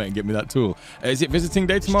next cellmate and get me that tool? Is it visiting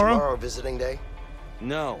day tomorrow? Tomorrow visiting day?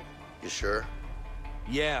 No. You sure?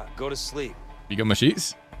 Yeah, go to sleep. You got my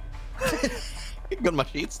sheets? You got my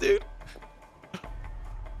sheets, dude.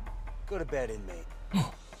 Go to bed, inmate.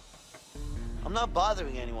 I'm not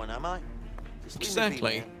bothering anyone, am I? Just leave me be,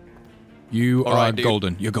 Exactly. man. You All are right, dude.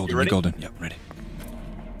 golden. You're golden. You You're ready? golden. Yeah, ready.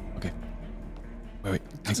 Okay. Wait.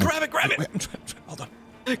 Grab it, grab it. Wait, I'm trying, hold on.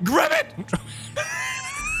 Grab it.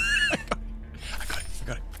 I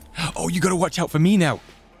got it. Oh, you gotta watch out for me now.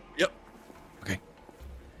 Yep. Okay.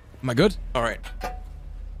 Am I good? All right.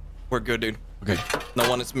 We're good, dude. Okay. No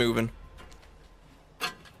one is moving.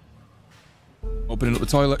 Opening up the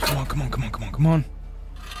toilet. Come on, come on, come on, come on, come on.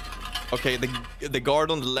 Okay, the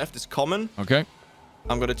guard on the left is coming. Okay.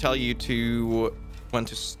 I'm gonna tell you to when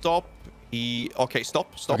to stop. Okay,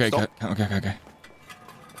 stop. Okay.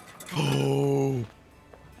 Oh.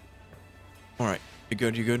 All right, you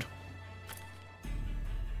good? You good?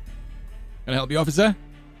 Can I help you, officer?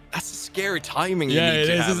 That's a scary timing. Yeah, you need it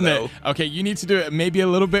to is, have, isn't though. it? Okay, you need to do it maybe a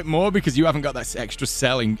little bit more because you haven't got that extra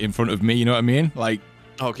cell in front of me. You know what I mean? Like.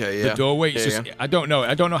 Okay, yeah. The doorway. It's just. I don't know.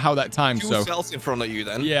 I don't know how that times. Two So. cells in front of you,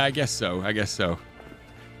 then. Yeah, I guess so.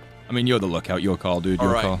 I mean, you're the lookout. Your call, dude. Your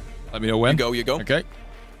All right. call. Let me know when. You go. Okay.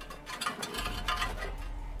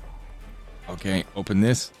 Okay, open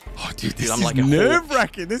this. Oh, dude, this I'm is like a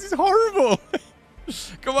nerve-wracking. This is horrible.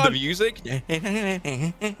 Come on. The music. Come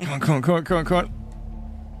on.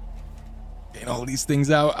 Getting all these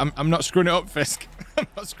things out. I'm not screwing it up, Fisk. I'm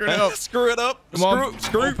not screwing it up. Screw it up. Come on.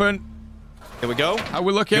 Screw. Open. Here we go. How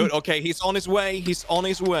we looking? Good. Okay, he's on his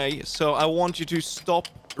way. So I want you to stop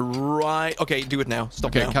right. Okay, do it now.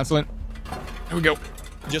 Stop Okay, now. canceling. Here we go.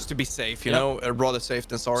 Just to be safe, you know, rather safe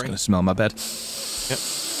than sorry. It's gonna smell my bed. Yep.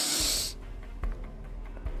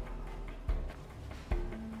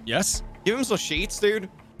 Yes. Give him some sheets, dude.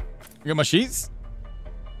 You got my sheets?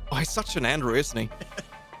 Oh, he's such an Andrew, isn't he?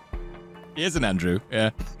 He is an Andrew.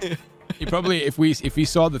 Yeah. He probably, if we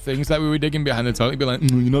saw the things that we were digging behind the toilet, he'd be like,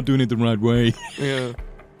 "You're not doing it the right way." Yeah.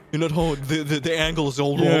 You're not holding the angle is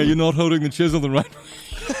all wrong. Yeah, you're not holding the chisel the right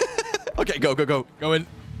way. Okay, go. Go in.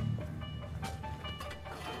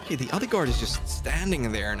 Okay, the other guard is just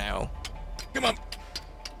standing there now. Come on.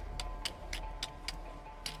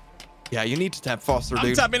 Yeah, you need to tap faster, dude.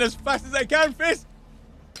 I'm tapping as fast as I can, Fist.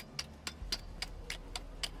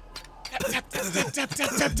 Tap, tap, tap, tap, tap,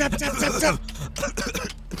 tap, tap, tap, tap, tap.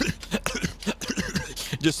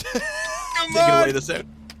 Just taking away the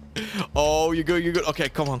sound. Oh, you're good, you're good. Okay,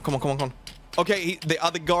 come on, come on, come on, come on. Okay, the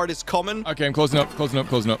other guard is coming. Okay, I'm closing up, closing up,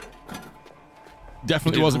 closing up.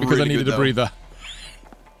 Definitely wasn't because I needed a breather.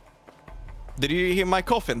 Did you hear my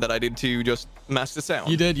coughing that I did to just mask the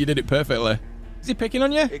sound? You did it perfectly. Is he picking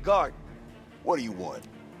on you? Hey, guard, what do you want?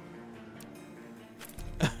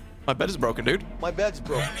 My bed is broken, dude. My bed's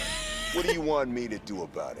broken. What do you want me to do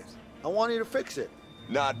about it? I want you to fix it.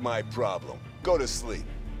 Not my problem. Go to sleep.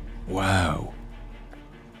 Wow.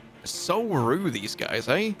 So rude, these guys,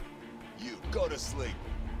 eh? You go to sleep.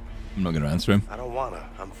 I'm not going to answer him. I don't wanna.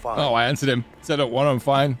 I'm fine. Oh, I answered him. Said I don't want to. I'm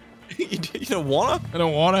fine. You don't wanna? I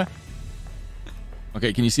don't want to.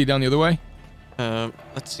 Okay, can you see down the other way?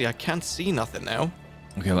 Let's see. I can't see nothing now.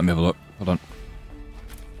 Okay, let me have a look. Hold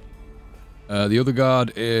on. The other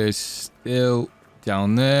guard is still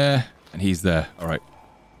down there, and he's there. All right.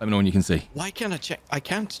 Let me know when you can see. Why can't I check? I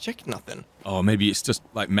can't check nothing. Oh, maybe it's just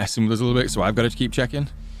like messing with us a little bit, so I've got to keep checking.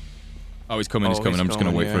 Oh, he's coming. He's coming. I'm just going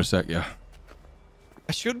to wait for a sec. Yeah.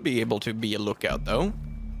 I should be able to be a lookout, though.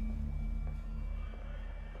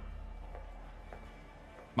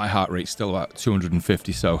 My heart rate's still about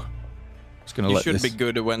 250, so just going to let this... You should be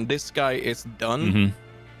good when this guy is done.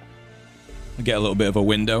 Mm-hmm. Get a little bit of a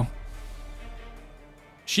window.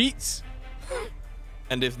 Sheets.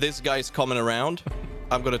 And if this guy's coming around,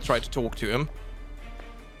 I'm going to try to talk to him.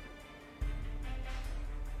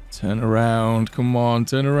 Turn around. Come on,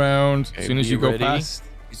 turn around. Okay, as soon as you go ready? past.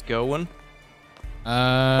 He's going.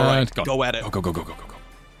 All right, go at it. Go. Come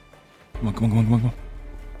on. Come on.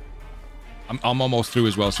 I'm almost through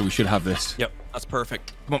as well, so we should have this. Yep, that's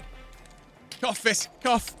perfect. Come on. Cough, Fist.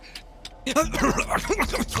 Cough.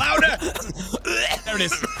 Louder. There it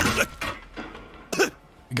is.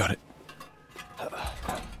 We got it.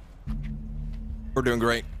 We're doing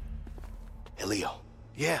great. Hey, Leo.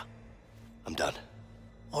 Yeah, I'm done.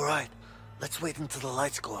 All right. Let's wait until the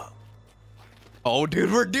lights go out. Oh,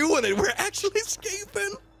 dude, we're doing it. We're actually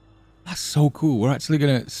escaping. That's so cool. We're actually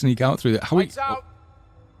going to sneak out through that. Lights out.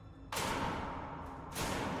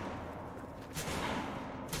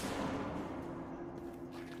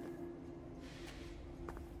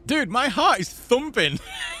 Dude, my heart is thumping.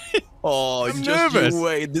 Oh, I'm it's just nervous. you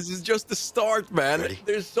wait. This is just the start, man. Ready?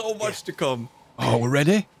 There's so much to come. Oh, we're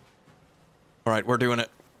ready? All right, we're doing it.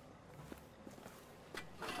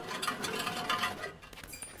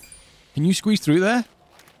 Can you squeeze through there?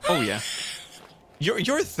 Oh yeah.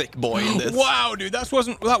 You're a thick boy in this. Wow, dude, that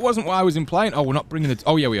wasn't what I was implying. Oh, we're not bringing the.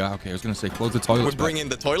 Oh yeah, we are. Okay, I was gonna say close the toilet. We're bringing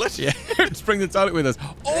the toilet. Yeah, let's bring the toilet with us.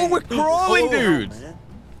 Oh, we're crawling, dude.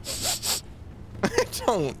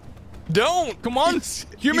 Don't. Come on,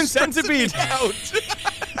 human centipede. Out.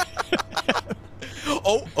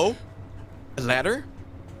 Oh, a ladder.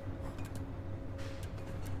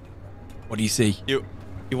 What do you see? You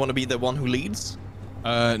want to be the one who leads?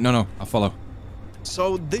 No, I'll follow.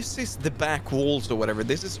 So this is the back walls or whatever.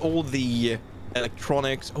 This is all the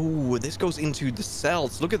electronics. Oh, this goes into the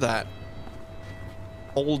cells. Look at that.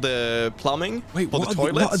 All the plumbing. Wait, for what the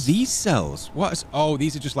toilets. what are these cells? What is? Oh,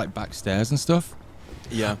 these are just like back stairs and stuff.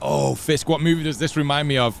 Yeah. Oh, Fisk, what movie does this remind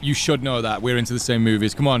me of? You should know that. We're into the same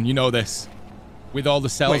movies. Come on, you know this. With all the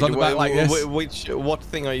cells on the back like this. What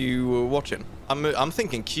thing are you watching? I'm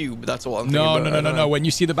thinking Cube. That's all I'm thinking. No. When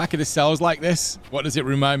you see the back of the cells like this, what does it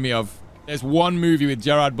remind me of? There's one movie with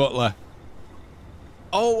Gerard Butler.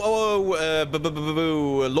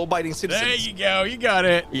 Law-abiding citizens. There you go. You got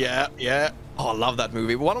it. Yeah. Oh, I love that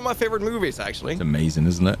movie. One of my favorite movies, actually. It's amazing,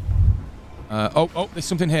 isn't it? Oh, there's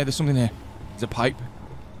something here. There's a pipe.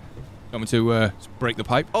 Want me to break the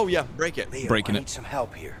pipe? Oh, yeah. Break it. Leo, Breaking I need it. some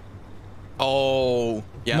help here. Oh,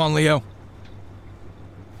 yeah. Come on, Leo.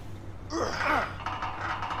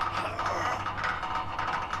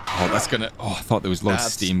 Oh, that's gonna. Oh, I thought there was loads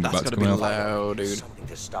of steam about to come out. Loud, dude. Something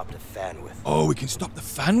to stop the fan with. Oh, we can stop the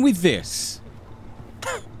fan with this.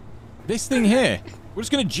 This thing here. We're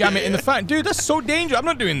just gonna jam it in the fan, dude. That's so dangerous. I'm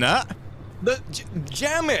not doing that.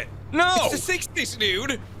 Jam it. No. It's the 60s,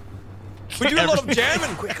 dude. We do a lot of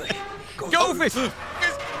jamming. Quickly. Go, Fist.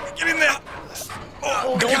 Get in there.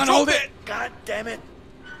 Oh, I can't hold it. God damn it.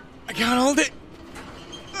 I can't hold it.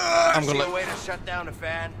 I'm gonna See a way to shut down the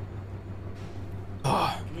fan.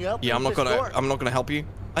 Can you help me Yeah, I'm with not this door? gonna help you.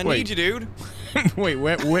 I Wait. need you, dude. Wait,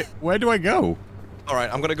 where do I go? All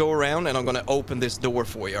right, I'm gonna go around and I'm gonna open this door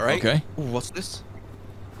for you. All right? Okay. Ooh, what's this?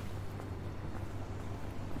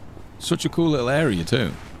 Such a cool little area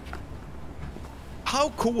too. How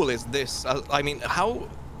cool is this? I mean, how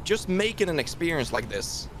just making an experience like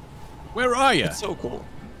this? Where are you? It's so cool.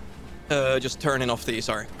 Just turning off the.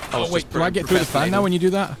 Sorry. Oh wait, do I get through the fan now when you do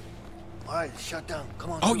that? All right, shut down.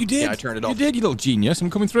 Come on. Oh, you did. Yeah, I turned it off. You did, you little genius. I'm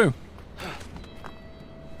coming through.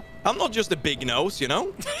 I'm not just a big nose, you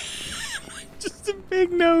know. Just a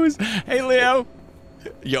big nose. Hey, Leo.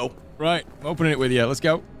 Yo. Right, I'm opening it with you. Let's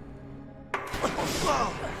go.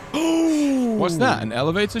 What's that? An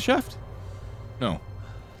elevator shaft? No.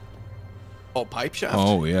 Oh, pipe shaft.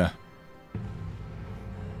 Oh yeah.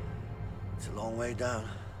 It's a long way down.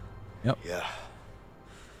 Yep. Yeah.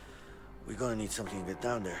 We're gonna need something to get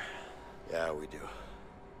down there. Yeah, we do.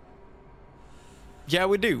 Yeah,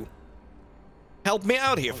 we do. Help me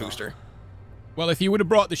out here, Fooster. Well, if you would have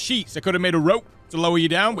brought the sheets, I could have made a rope to lower you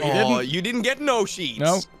down, but you didn't. Oh, you didn't get no sheets.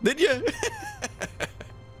 No. Did you?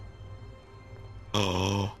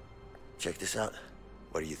 Oh. Check this out.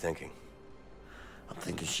 What are you thinking? I'm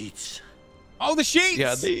thinking sheets. Oh, the sheets!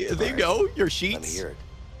 Yeah, there you go. Your sheets. Let me hear it.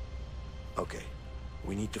 Okay.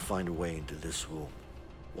 We need to find a way into this room.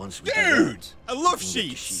 Once we Dude! I love get the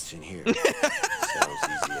sheets! sheets in here. Sounds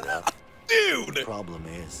easy enough. Dude! The problem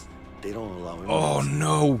is, they don't allow inmates. Oh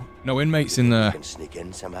no. No inmates in You there. can sneak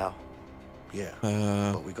in somehow. Yeah,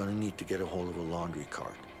 but we're gonna need to get a hold of a laundry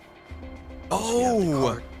cart. Once we have the Oh!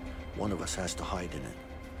 cart, one of us has to hide in it.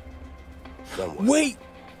 Then what? Wait!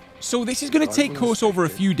 So this is going to take course over a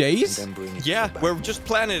few days? And then bring it to Yeah, the back we're room. just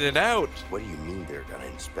planning it out. What do you mean they're gonna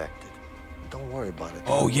inspect it? Don't worry about it.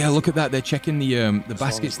 Oh yeah, look at that. They're checking the As long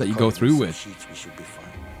baskets as that the you go cart through has with. some sheets, we should be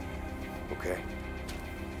fine. Okay.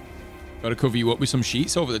 Got to cover you up with some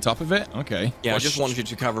sheets over the top of it? Okay. Yeah, I Well, just wanted you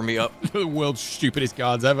to cover me up. the world's stupidest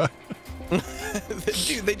guards ever. Dude,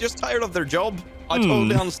 they just tired of their job. I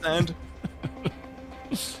totally understand.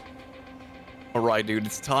 All right, dude,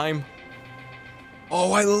 it's time.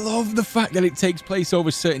 Oh, I love the fact that it takes place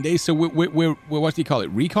over certain days. So we're what do you call it?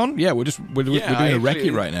 Recon? Yeah, we're doing a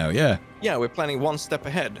recce right now. Yeah. Yeah, we're planning one step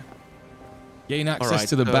ahead. Gain access right,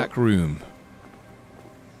 to the back room.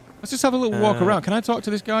 Let's just have a little walk around. Can I talk to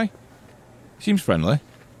this guy? Seems friendly.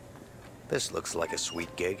 This looks like a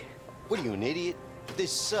sweet gig. What are you, an idiot?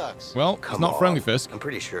 This sucks. Well, it's not friendly, Fisk. I'm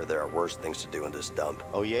pretty sure there are worse things to do in this dump.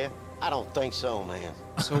 Oh, yeah? I don't think so, man.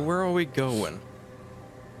 So where are we going?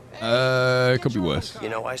 It could be worse. You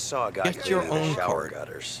know, I saw a guy Get your cleaning the own shower cart.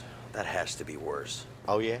 gutters. That has to be worse.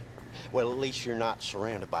 Oh, yeah? Well, at least you're not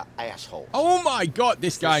surrounded by assholes. Oh my God,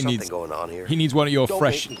 this guy There's something needs. going on here. He needs one of your Don't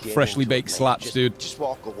fresh, make me get freshly into it, baked man. slaps, dude. Just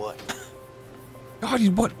walk away. God,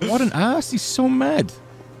 what an ass! He's so mad.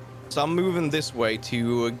 So I'm moving this way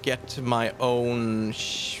to get to my own.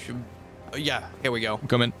 Yeah, here we go. I'm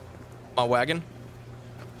coming. My wagon.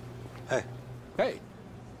 Hey, Hey.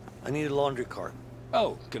 I need a laundry cart.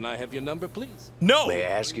 Oh, can I have your number, please? No. May I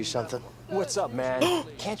ask you something? What's up, man?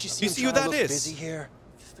 Can't you see You I'm see who trying that to look is? busy here?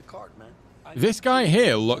 Just a cart, man. This guy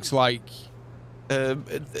here looks like.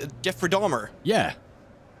 Jeffrey Dahmer. Yeah.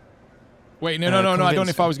 Wait, no. I don't know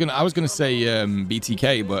if I was gonna say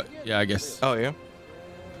BTK, but yeah, I guess. Oh yeah.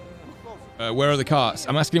 Where are the carts?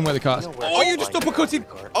 I'm asking him where the carts. Oh, you just uppercutted.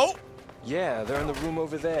 Oh. Yeah, they're in the room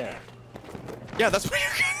over there. Yeah, that's where you're.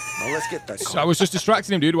 Now let's get that So I cart. was just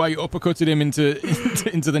distracting him, dude, while you uppercutted him into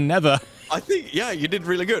the nether. I think, yeah, you did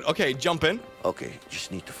really good. Okay, jump in. Okay,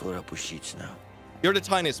 just need to fill it up with sheets now. You're the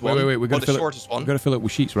tiniest one. Wait. We're gonna the fill shortest it. one. We're gonna fill it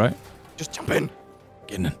with sheets, right? Just jump in.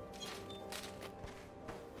 Getting in.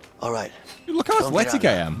 All right. Dude, look how Don't get athletic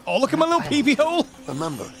out I now. am. Oh, look at my little peepee hole.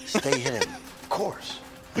 Remember, stay hidden. Of course.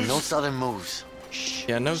 And no sudden moves. Shh.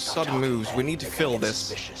 Yeah, no Stop sudden talking, moves. man. We need to They're fill gonna get this.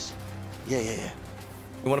 suspicious. Yeah.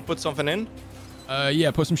 You want to put something in?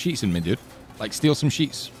 Yeah, put some sheets in me, dude. Like, steal some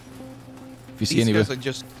sheets. If you see These any guys of are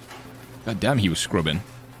just. God damn, he was scrubbing.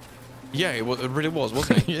 Yeah, it really was,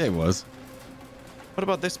 wasn't it? Yeah, it was. What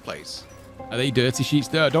about this place? Are they dirty sheets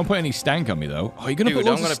there? Don't put any stank on me, though. Oh, you're going to Dude, put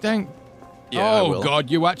loads I'm gonna- of stank? Yeah, I Oh, will.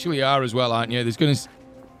 God, you actually are as well, aren't you? There's going to...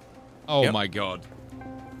 Oh, Yep. my God.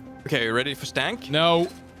 Okay, you ready for stank? No.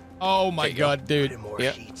 Oh, my There you go. God, dude. More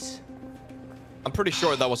Yeah. sheets. I'm pretty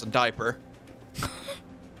sure that was a diaper.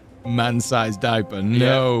 Man-sized diaper.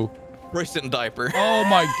 No. Prison diaper. Oh,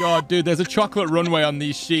 my God, dude. There's a chocolate runway on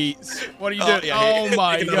these sheets. What are you Oh, doing? yeah, Oh, yeah.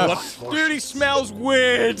 my You know God. what? Dude, he smells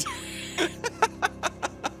weird.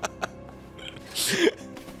 Okay,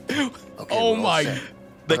 Oh, we're all my... set.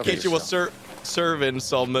 The Cover kitchen was serving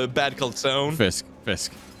some bad calzone. Fisk,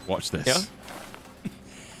 watch this. Yeah?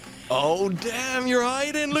 Oh, damn, you're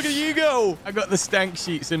hiding. Look at you go. I got the stank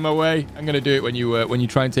sheets in my way. I'm going to do it when you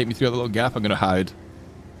try and take me through that little gap. I'm going to hide.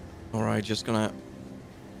 All right, just gonna...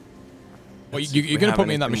 Well, Let's see if you're we going to have put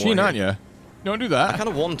me in that anything machine, more aren't you? Don't do I that. kind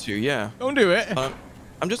of want to, yeah. Don't do it.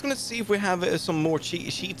 I'm just gonna see if we have some more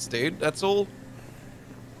sheets, dude. That's all.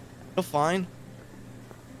 Oh, fine.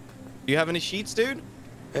 Do you have any sheets, dude?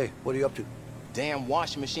 Hey, what are you up to? Damn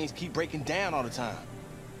washing machines keep breaking down all the time.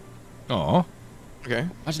 Oh. Okay.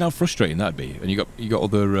 Imagine how frustrating that'd be. And you got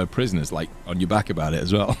other prisoners like on your back about it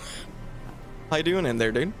as well. How you doing in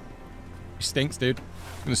there, dude? You stinks, dude.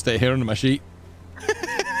 I'm gonna stay here under my sheet.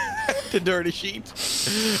 The dirty sheet.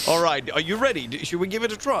 All right. Are you ready? Should we give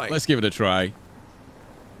it a try? Let's give it a try.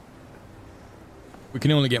 We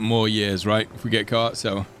can only get more years, right? If we get caught,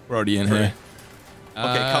 so we're already in here.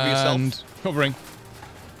 Okay, cover yourself. Covering.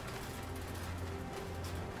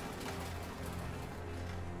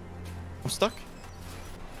 I'm stuck.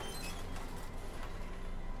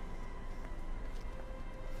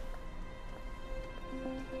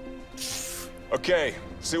 Okay,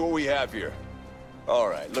 see what we have here. All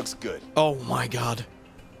right, looks good. Oh my god.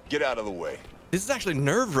 Get out of the way. This is actually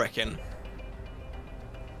nerve-wracking.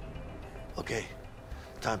 Okay,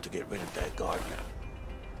 time to get rid of that guard.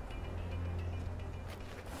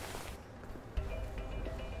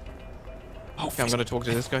 Oh, okay, I'm gonna talk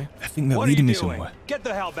to this guy. I think they're leading me somewhere. Get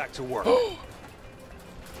the hell back to work.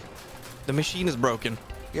 The machine is broken.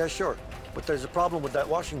 Yeah, sure, but there's a problem with that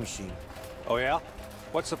washing machine. Oh yeah?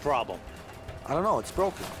 What's the problem? I don't know, it's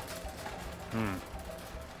broken.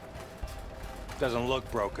 Doesn't look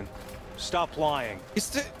broken. Stop lying.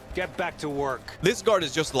 Get back to work. This guard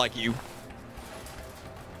is just like you.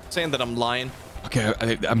 Saying that I'm lying. Okay,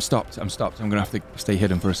 I'm stopped. I'm gonna have to stay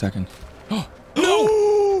hidden for a second. Oh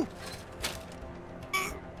no!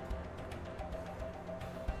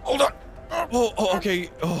 Hold on. Oh, okay.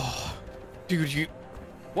 Oh, dude, you.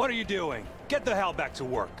 What are you doing? Get the hell back to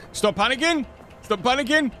work. Stop panicking. Stop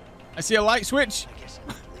panicking. I see a light switch.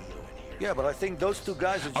 Yeah, but I think those two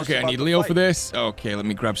guys are just Okay, I about need to Leo fight. for this. Okay, let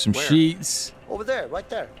me grab some Where? sheets. Over there, right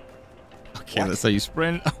there. Okay, that's how you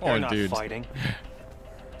sprint. Oh, They're not dude. fighting.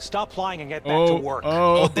 Stop lying and get back to work.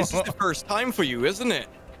 Oh, this is the first time for you, isn't it?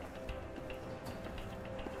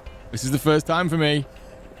 This is the first time for me.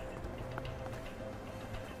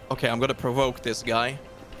 Okay, I'm gonna provoke this guy.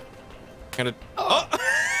 I'm gonna. What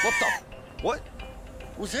the? What?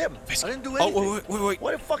 Who's him? I didn't do anything. Oh, wait.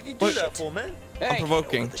 What the fuck you do that for, man? I'm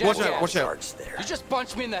provoking. Watch out, watch out. You just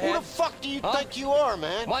punched me in the head. Who the fuck do you think you are,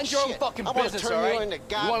 man? Mind your own Shit, fucking I wanna business, turn all right? you into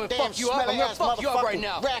You want me to goddamn fuck you up? I'm gonna smelly-ass fuck you up right motherfucking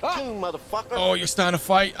now. Raccoon, motherfucker. Oh, you're starting to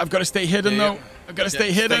fight. I've got to stay hidden, though. I've got to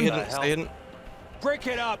stay hidden. Stay hidden. Break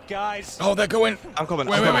it up, guys. Oh, they're going. I'm coming.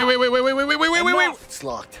 Wait. It's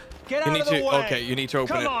locked. Get You out need of the to. way. Okay, you need to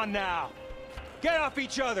open Come it. on now. Get off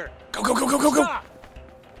each other. Go. Stop.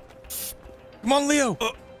 Come on, Leo.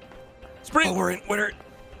 Sprint. Oh, we're in.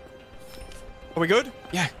 Are we good?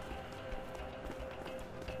 Yeah.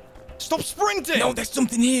 Stop sprinting! No, there's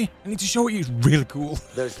something here. I need to show it you. It's really cool.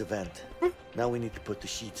 There's the vent. Now we need to put the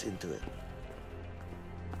sheets into it.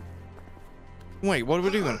 Wait, what are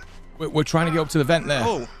we doing? We're trying to get up to the vent there.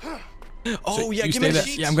 Oh. Oh, So yeah, you give stay me the there.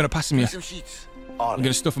 sheets. Yeah, I'm going to pass them you. Some sheets. I'm going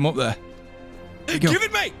to stuff them up there. There you go. Give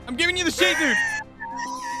it me! I'm giving you the sheet, dude.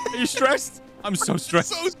 Are you stressed? I'm so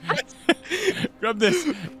stressed. So stressed. Grab this.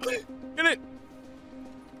 Get it.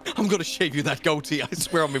 I'm gonna shave you that goatee, I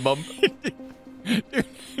swear on my mum. Dude,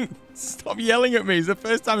 stop yelling at me. It's the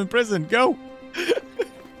first time in prison. Go.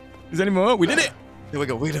 Is there any more? We did it. There we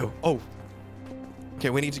go, we do. Oh. Okay,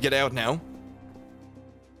 we need to get out now.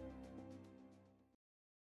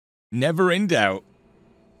 Never in doubt.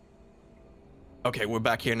 Okay, we're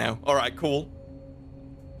back here now. All right, cool.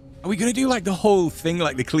 Are we going to do like the whole thing,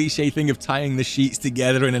 like the cliche thing of tying the sheets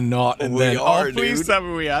together in a knot and then... are, please dude. tell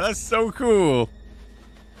me we are. That's so cool.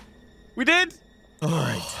 We did? All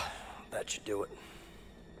right. That should do it.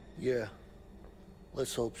 Yeah.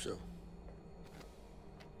 Let's hope so.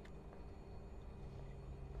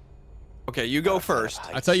 Okay, you go first.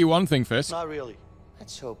 I'll tell you one thing first. Not really.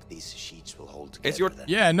 Let's hope these sheets will hold together. It's your... then.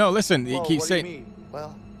 Yeah, no, listen. He Whoa, keeps what do you saying... mean?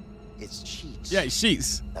 Well, it's sheets. Yeah, it's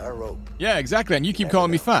sheets. Not a rope. Yeah, exactly. And you keep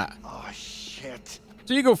calling me fat. Oh, shit.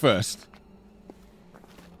 So you go first.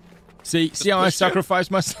 See how I push you.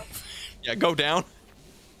 sacrificed myself? Yeah, go down.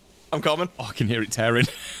 I'm coming. Oh, I can hear it tearing.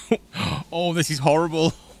 Oh, this is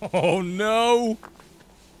horrible. Oh, no.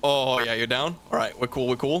 Oh, yeah, you're down. All right, we're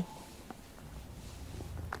cool.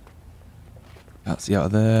 That's the out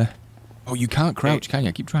of there. Oh, you can't crouch, can you?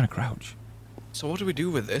 I keep trying to crouch. So what do we do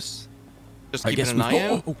with this? Just I keeping guess an we've eye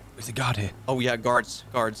got... out? Oh, there's a guard here. Oh, yeah, guards.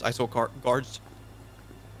 I saw guards.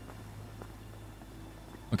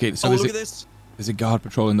 Okay, so Oh, there's look a, at this. there's a guard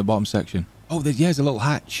patrolling the bottom section. Oh, there's a little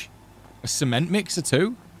hatch. A cement mixer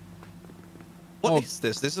too? What is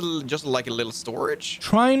this? This is just like a little storage?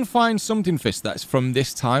 Try and find something, Fist, that's from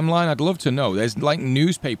this timeline. I'd love to know. There's like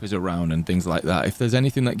newspapers around and things like that. If there's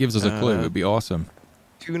anything that gives us a clue, it'd be awesome.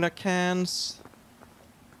 Tuna cans.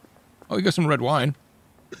 Oh, you got some red wine.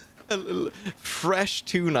 Fresh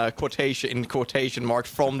tuna, quotation mark,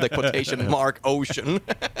 from the quotation mark ocean.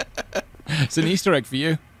 It's an Easter egg for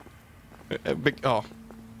you. Oh.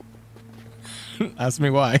 Ask me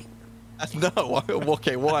why. No,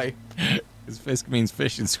 okay, why? Because fisk means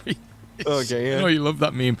fish in Swedish. Okay, yeah. I know you love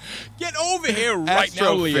that meme. Get over here right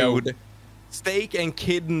now, Leo. Food. Steak and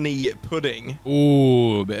kidney pudding.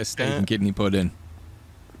 Ooh, a bit of steak and kidney pudding.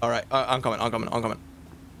 All right, I'm coming.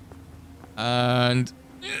 And...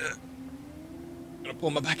 I'm gonna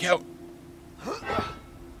pull my back out.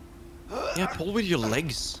 Yeah, pull with your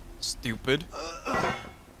legs, stupid.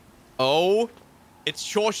 Oh, it's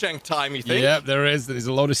Shawshank time, you think? Yep, there is. There's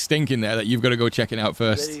a load of stink in there that you've got to go check it out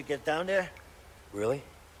first. Ready to get down there? Really?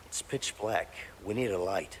 It's pitch black. We need a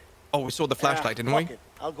light. Oh, we saw the flashlight, didn't we? Fuck it.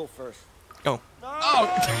 I'll go first. Oh.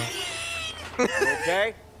 Oh!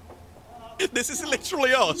 Okay? This is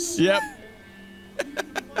literally us. Yep.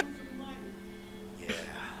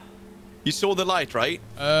 You saw the light, right?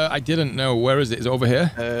 I didn't know. Where is it? Is it over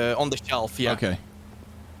here? On the shelf, yeah. Okay.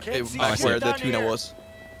 Back where the tuna was.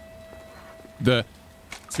 The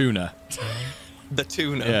tuna. The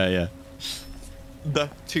tuna. Yeah. The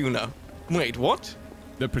tuna. Wait, what?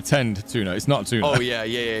 The pretend tuna. It's not tuna. Oh,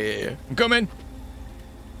 yeah. I'm coming.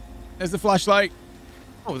 There's the flashlight.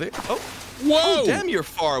 Oh, Whoa! Oh, damn, you're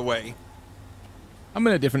far away. I'm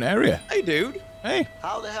in a different area. Hey, dude. Hey.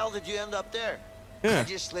 How the hell did you end up there? Yeah. I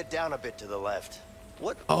just slid down a bit to the left.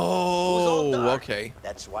 What? Oh, It was all dark. okay.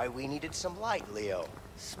 That's why we needed some light, Leo.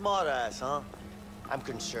 Smart ass, huh? I'm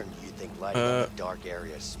concerned you think lighting up a dark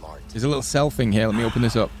area is smart. There's a little cell thing here. Let me open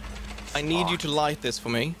this up. I need you to light this for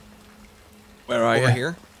me. Where are you? Over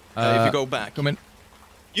here. If you go back. Come in.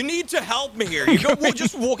 You need to help me here. You're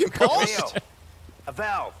just walking past. Leo, a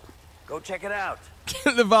valve. Go check it out.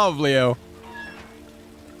 Get the valve, Leo.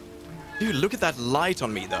 Dude, look at that light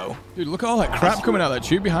on me, though. Dude, look at all that crap coming out of that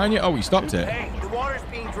tube behind you. Oh, he stopped it. Hey, the water's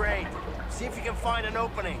being drained. See if you can find an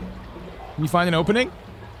opening. Can you find an opening?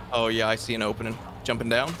 Oh, yeah, I see an opening. Jumping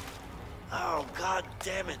down. Oh, god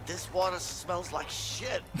damn it. This water smells like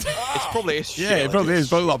shit. It's probably shit. Yeah, it probably is.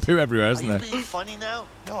 Probably a lot of poo everywhere, isn't Are there? you being funny now?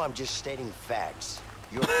 No, I'm just stating facts.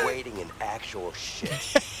 You're wading in actual shit.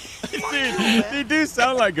 Dude, they do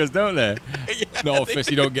sound like us, don't they? Yeah, No,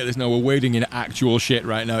 Fist, you don't get this. No, we're wading in actual shit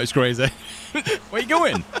right now. It's crazy. Where you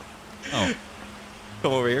going? Oh.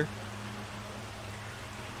 Come over here.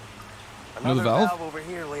 Another valve? over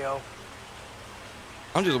here, Leo.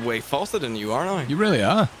 I'm just way faster than you, aren't I? You really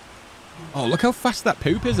are. Oh, look how fast that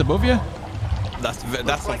poop is above you. That's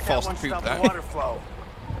some fast poop, that. Water flow.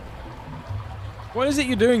 What is it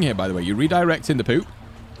you're doing here, by the way? You're redirecting the poop?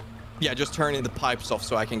 Yeah, just turning the pipes off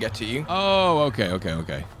so I can get to you. Oh, okay.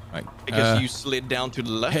 Right. Because you slid down to the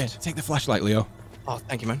left. Here, take the flashlight, Leo. Oh,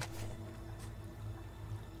 thank you, man.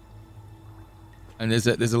 And there's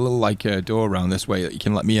a little like door around this way that you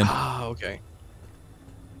can let me in. Ah, okay.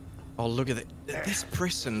 Oh, look at it. This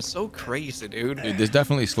prison, so crazy, dude. Dude, there's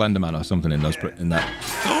definitely Slenderman or something in in that.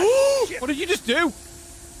 What did you just do?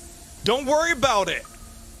 Don't worry about it.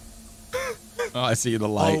 Oh, I see the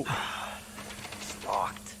light.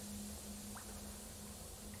 Stalked.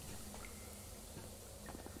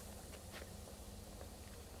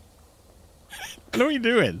 What are you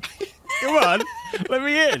doing? Come on, let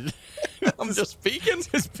me in. I'm just peeking.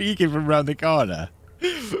 Just peeking from around the corner.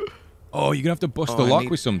 Oh, you're gonna have to bust the lock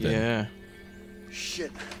with something. Yeah.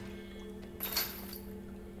 Shit.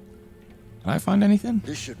 Can I find anything?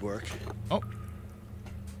 This should work. Oh.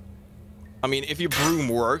 I mean, if your broom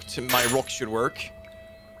worked, my rock should work.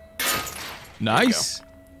 Nice.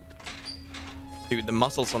 Dude, the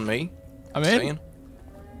muscles on me. I'm in.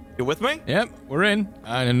 You with me? Yep, we're in.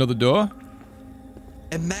 And another door.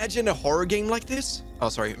 Imagine a horror game like this. Oh,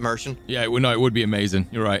 sorry, immersion. Yeah, it would be amazing.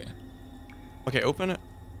 You're right. Okay, open it.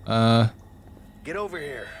 Get over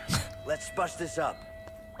here. Let's bust this up.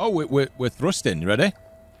 Oh, we're thrusting. You ready?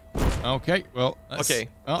 Okay. Well. Okay.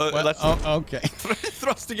 Let's. Okay.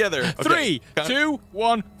 Thrust together. Okay. 3, 2,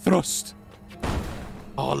 1. Thrust.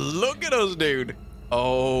 Oh, look at us, dude.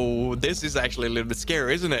 Oh, this is actually a little bit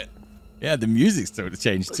scary, isn't it? Yeah, the music's starting to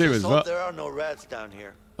change too as well. Hope there are no rats down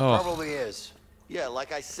here. Oh. Probably is. Yeah,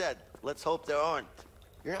 like I said, let's hope there aren't.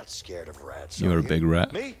 You're not scared of rats. You're a big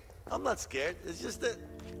rat. Me? I'm not scared. It's just that,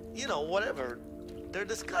 you know, whatever. They're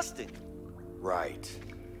disgusting. Right.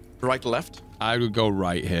 Right, left? I would go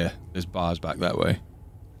right here. There's bars back that way.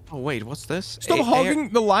 Oh, wait, what's this? Stop hogging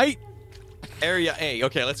the light. Area A.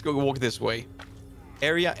 Okay, let's go walk this way.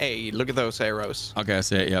 Area A. Look at those arrows. Okay, I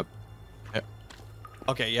see it. Yep.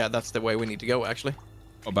 Okay, yeah, that's the way we need to go, actually.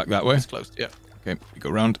 Oh, back that way. It's closed, yeah. Okay, you go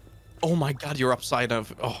round. Oh my god, you're upside down.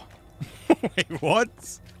 Oh. Wait, what?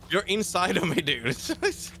 You're inside of me, dude. It's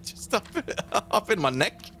just up in my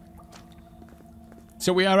neck.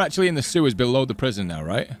 So we are actually in the sewers below the prison now,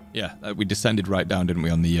 right? Yeah, we descended right down, didn't we,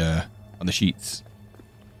 on the sheets?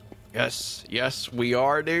 Yes, we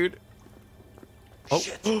are, dude. Oh,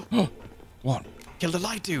 Shit. What? Kill the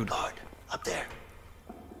light, dude. Guard, up there.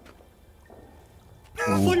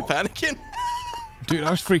 Why are you panicking? Dude, I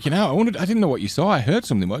was freaking out. I didn't know what you saw. I heard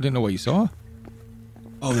something, but I didn't know what you saw.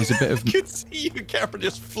 Oh, there's a bit of... I could see your camera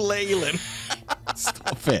just flailing.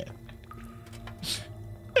 Stop it.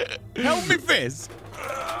 Help me, Fizz.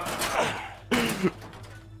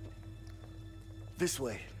 This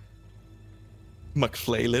way.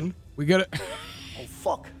 McFlailin. We got it. Oh,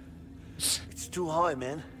 fuck. It's too high,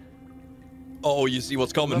 man. Oh, you see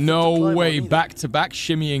what's coming? No way. Back to back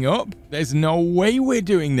shimmying up. There's no way we're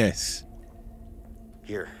doing this.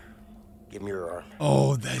 Here, give me your arm.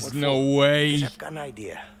 Oh, there's no way. I've got an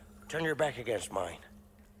idea. Turn your back against mine.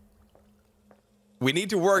 We need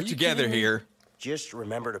to work together here. Just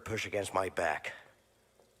remember to push against my back.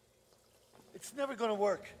 It's never gonna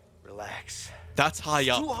work. Relax. That's high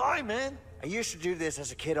up. Too high, man. I used to do this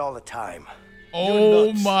as a kid all the time.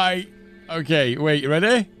 Oh my. Okay, wait, you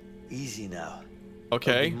ready? Easy now.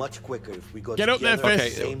 Okay. It'll be much quicker if we go Get up there, together at the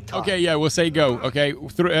Fizz. same time. Okay, yeah, we'll say go. Okay,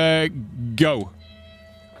 go.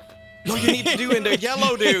 No, you need to do in the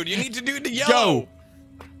yellow, dude. You need to do the yellow. Go.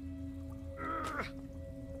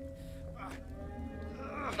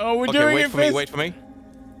 Oh, we're doing wait it, for Fizz. me. Wait for me.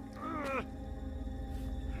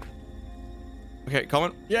 Okay,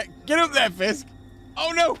 coming. Yeah, get up there, Fisk.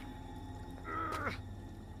 Oh no.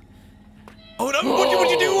 Oh no! What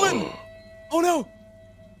you doing? Oh no!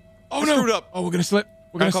 Oh I no! Screwed up. Oh, we're gonna slip.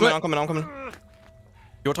 We're gonna slip. I'm coming.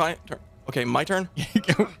 Your turn. Okay, my turn.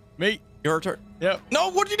 Me. Your turn. Yep. No,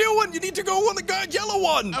 what are you doing? You need to go on the yellow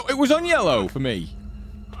one. Oh, it was on yellow for me.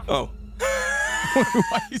 Oh. Why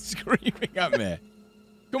are you screaming at me?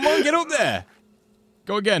 Come on, get up there.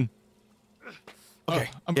 Go again. Okay.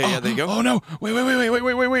 Yeah, there you go. Oh no!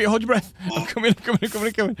 Wait! Hold your breath. I'm coming.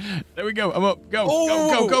 There we go. I'm up. Go.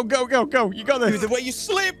 Go. You got this. Dude, the way you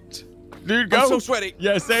slipped. Dude, go. I'm so sweaty.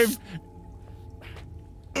 Yeah, same.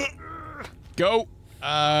 Go.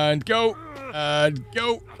 And go. And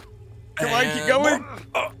go. Come on, keep going.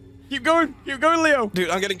 Keep going. Keep going, Leo. Dude,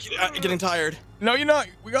 I'm getting tired. No, you're not.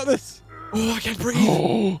 We got this. Oh, I can't breathe.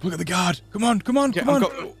 Oh, look at the guard. Come on. Yeah,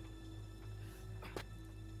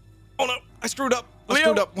 oh no, I screwed up.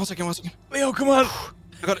 Leo. One second. Leo, come on.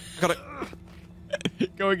 I got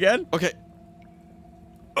it. Go again. Okay.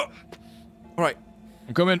 All right.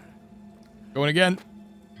 I'm coming. Going again.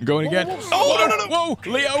 Going again. Oh, no. Whoa,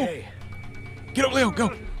 Leo. Okay. Get up, Leo.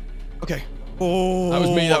 Go. Okay. Oh. That was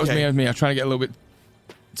me. I'm trying to get a little bit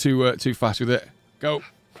too fast with it. Go.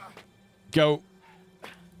 Go.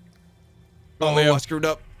 Go on, Leo. I screwed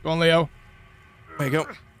up. Go on, Leo. There you go.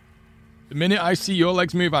 The minute I see your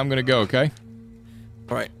legs move, I'm going to go, okay?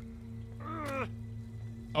 All right.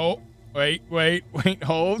 Oh, wait,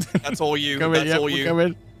 hold. That's all you. That's all you. Come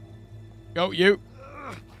in. Go, you.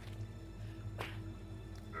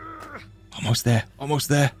 Almost there.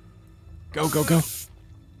 Go.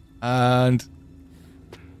 And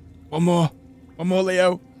one more,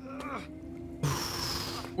 Leo.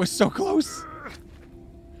 We're so close.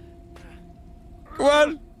 Come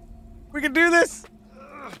on. We can do this.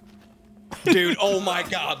 Dude, oh my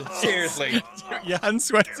god. Seriously. Your hand's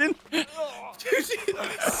sweating. Dude,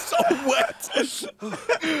 it's so wet.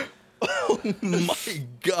 Oh my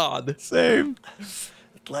god. Same.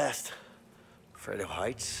 At last. Afraid of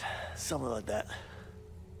heights? Something like that.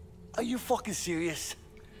 Are you fucking serious?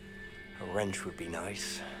 A wrench would be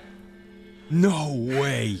nice. No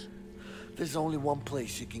way. There's only one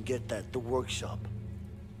place you can get that, the workshop.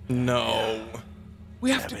 No. We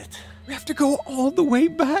have to go all the way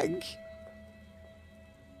back.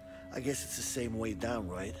 I guess it's the same way down,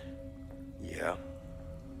 right? Yeah,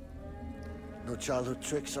 No childhood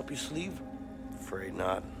tricks up your sleeve? afraid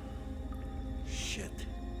not. Shit.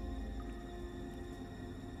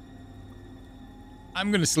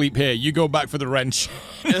 I'm going to sleep here. You go back for the wrench.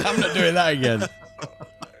 I'm not doing that again.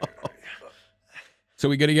 So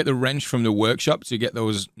we got to get the wrench from the workshop to get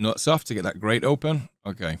those nuts off, to get that grate open?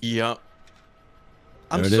 Okay. Yeah.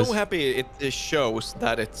 I'm so happy it shows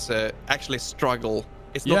that it's actually a struggle.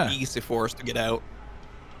 It's not easy for us to get out.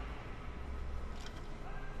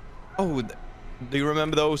 Oh, do you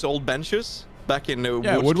remember those old benches back in the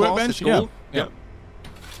woodwork bench? School? Yeah.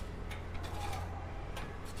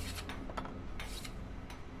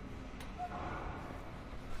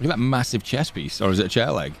 Look at that massive chest piece. Or is it a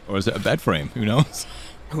chair leg? Or is it a bed frame? Who knows?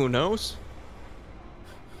 Who knows?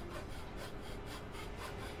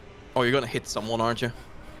 Oh, you're gonna hit someone, aren't you?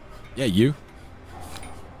 Yeah, you.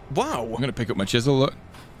 Wow. I'm gonna pick up my chisel. Look.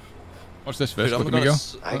 Watch this first. Dude, Look at me go.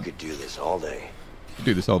 I could do this all day. You could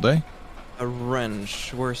do this all day. A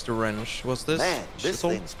wrench. Where's the wrench? What's this? Man, this Chisel?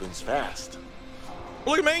 thing spins fast.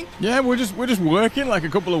 Look at me. Yeah, we're just working like a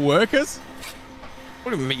couple of workers.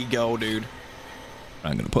 Look at me go, dude.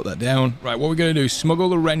 I'm gonna put that down. Right, what we're gonna do? Smuggle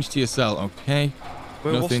the wrench to your cell. Okay.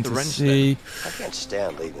 Where was Nothing the to wrench see. I can't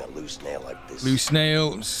stand leaving a loose nail like this. Loose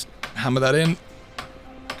nail. Just hammer that in.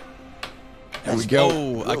 There we go.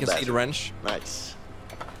 Oh, I can see the wrench. Nice.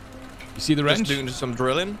 You see the wrench? Just doing some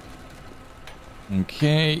drilling.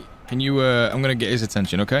 Okay. Can you? I'm gonna get his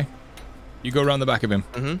attention. Okay. You go around the back of him.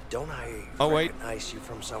 Mm-hmm. Don't I recognize you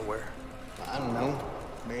from somewhere? I don't know.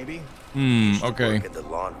 Maybe. Okay. Work in the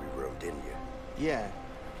laundry room, didn't you? Yeah.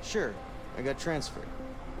 Sure. I got transferred.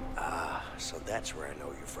 Ah, so that's where I know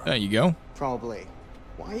you from. There you go. Probably.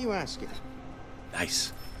 Why are you asking?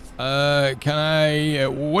 Nice. Can I?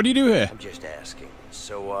 What do you do here? I'm just asking.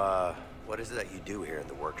 So, what is it that you do here in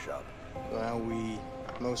the workshop? Well, we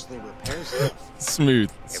mostly repair stuff.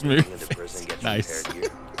 Smooth. Everything in the prison gets Nice. repaired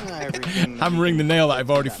here. Everything. Hammering the nail that I've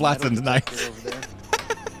already flattened. Nice.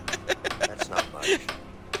 That's not much.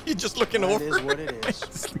 You're just looking Well, over. it is what it is.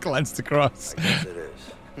 Just glanced across. I guess it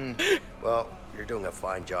is. Well, you're doing a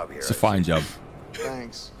fine job here. It's a fine job.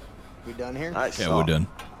 Thanks. We done here? Yeah, we're done.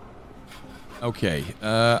 Okay.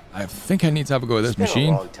 I think I need to have a go at this It's been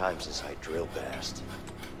machine. a long time since I drilled past.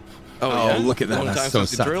 Oh, yeah? Look at that. Long That's time so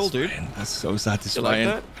since you drilled, satisfying. dude. That's so satisfying.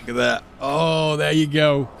 that? Look at that. Oh, there you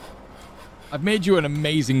go. I've made you an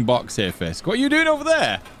amazing box here, Fisk. What are you doing over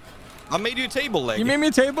there? I made you a table leg. You made me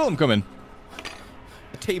a table? I'm coming.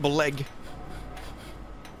 A table leg.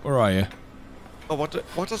 Where are you? Oh,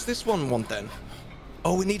 what does this one want then?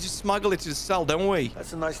 Oh, we need to smuggle it to the cell, don't we?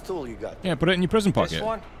 That's a nice tool you got. Yeah, put it in your prison pocket. This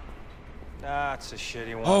one? Nah, it's a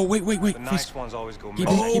shitty one. Oh, wait. The nice Fisk. ones always go Keep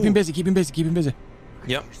missing. him busy. Keep him busy. Keep him busy.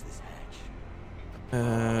 Yep.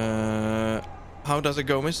 How does it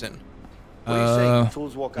go missing? What are you saying?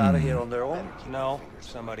 Tools walk out of here on their own? No,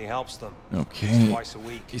 somebody helps them. Okay. Twice a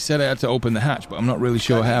week. He said I had to open the hatch, but I'm not really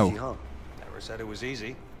sure how. Never said it was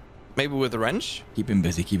easy. Maybe with a wrench? Keep him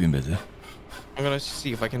busy. Keep him busy. I'm gonna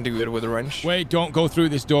see if I can do it with a wrench. Wait, don't go through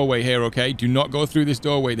this doorway here, okay? Do not go through this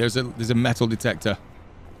doorway. There's a metal detector.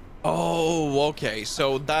 Oh, okay.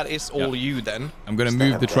 So that is all you then. I'm gonna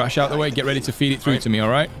move the trash out the way. Get ready to feed it through to me, all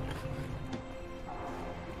right?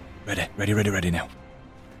 Ready now.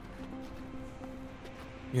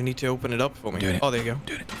 You need to open it up for me. Doing it. Oh, there you go.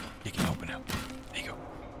 Doing it. You can open it. There you go.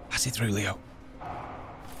 Pass it through, Leo.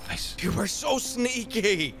 Nice. You were so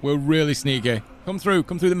sneaky. We're really sneaky. Come through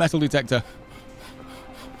the metal detector.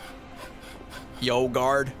 Yo,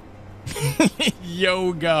 guard.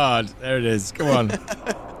 Yo, God. There it is. Come on.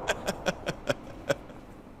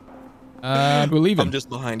 And we're leaving. I'm just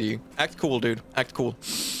behind you. Act cool, dude. Act cool.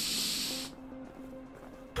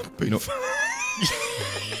 You know.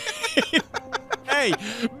 Hey,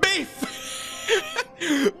 beef!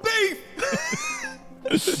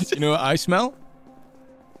 Beef! You know what I smell?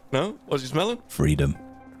 No? What's you smelling? Freedom.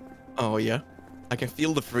 Oh, yeah. I can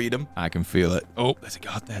feel the freedom. I can feel it. Oh, there's a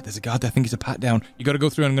guard there. There's a guard there. I think it's a pat down. You got to go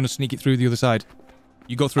through. I'm going to sneak it through the other side.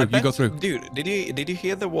 You go through. You go through. Dude, did you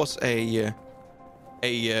hear there was a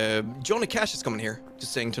Johnny Cash is coming here to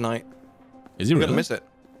sing tonight? Is he We're really? gonna miss it.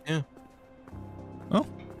 Yeah. Oh.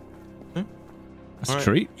 Yeah. That's All a right.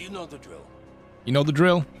 treat. You know the drill. You know the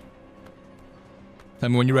drill. Tell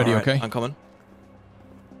me when you're ready, All right, okay? I'm coming.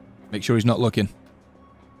 Make sure he's not looking.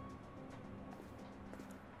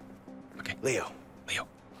 Okay. Leo.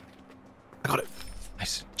 I got it.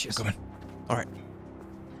 Nice. Cheers. I'm coming. All right.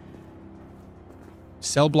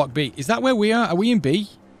 Cell block B. Is that where we are? Are we in B?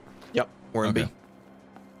 Yep, we're in B.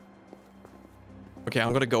 Okay,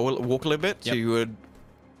 I'm gonna go walk a little bit to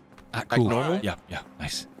act cool. normal. Yeah,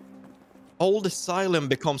 nice. Old asylum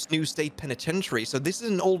becomes new state penitentiary. So this is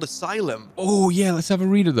an old asylum. Oh yeah, let's have a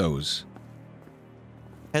read of those.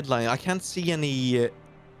 Headline. I can't see any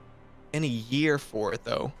year for it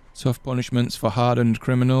though. Tough punishments for hardened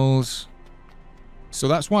criminals. So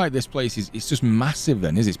that's why this place is it's just massive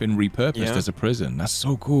then, is it? It's been repurposed as a prison. That's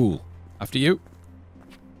so cool. After you.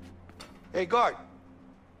 Hey, guard.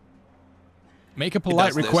 Make a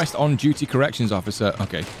polite request on duty corrections officer.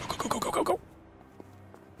 Okay. Go.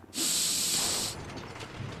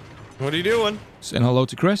 What are you doing? Saying hello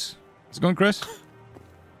to Chris. How's it going, Chris?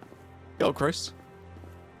 Go, Chris.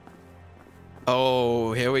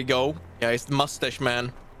 Oh, here we go. Yeah, it's the mustache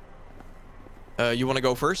man. You want to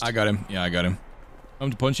go first? I got him. Yeah, I got him. I'm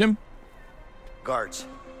to punch him? Guards,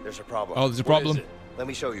 there's a problem. Oh, there's a problem. Let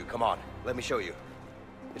me show you. Come on. Let me show you.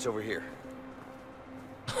 It's over here.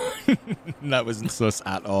 That wasn't sus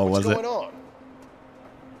at all, was it? What's going on?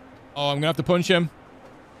 Oh, I'm gonna have to punch him.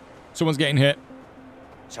 Someone's getting hit.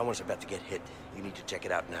 Someone's about to get hit. You need to check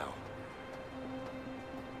it out now.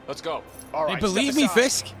 Let's go. All right. Hey, believe me,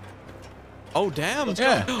 Fisk. Oh, damn.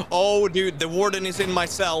 Yeah. Oh, dude, the warden is in my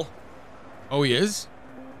cell. Oh, he is?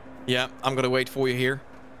 Yeah, I'm gonna wait for you here.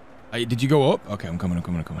 Did you go up? Okay, I'm coming.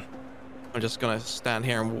 I'm just gonna stand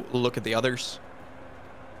here and look at the others.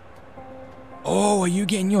 Oh, are you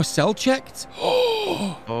getting your cell checked?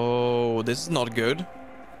 Oh, this is not good.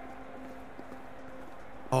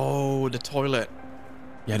 Oh, the toilet.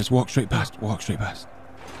 Yeah, just walk straight past. Walk straight past.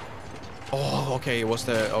 Oh, okay. It was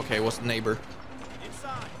the neighbor.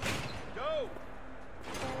 Inside. Go.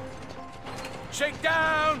 Shake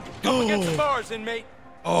down. Up against the bars, inmate.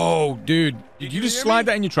 Oh, dude. Did you just slide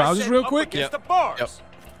that in your trousers real quick? Against the bars.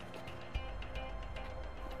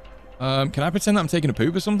 Yep. Can I pretend that I'm taking a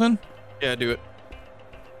poop or something? Yeah, do it.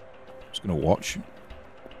 Just gonna watch.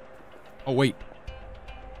 Oh, wait.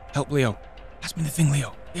 Help Leo. Pass me the thing,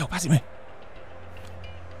 Leo. Leo, pass it me.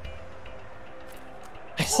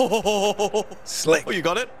 Oh, slick. Oh, you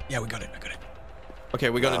got it? Yeah, we got it. I got it.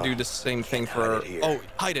 Okay, we gotta do the same thing for... Oh,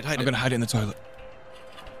 hide it. I'm gonna hide it in the toilet.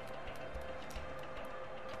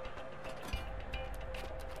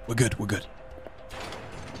 We're good.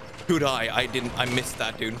 Good eye. I missed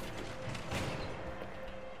that, dude.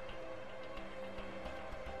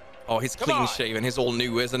 Oh, he's clean shaven. He's all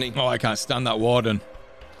new, isn't he? Oh, I can't stand that warden.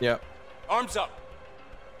 Yeah. Arms up.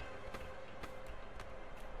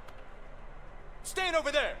 Stand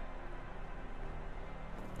over there.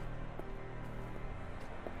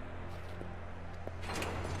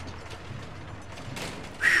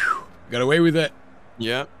 Got away with it.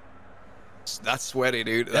 Yeah. That's sweaty,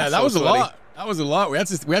 dude. Yeah, That's that so was sweaty. a lot. That was a lot. We had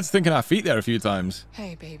to think on our feet there a few times.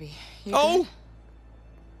 Hey, baby. Oh!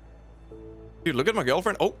 Dude, look at my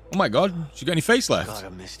girlfriend. Oh my God. She got any face left? God, I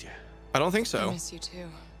missed you. I don't think so. I miss you too.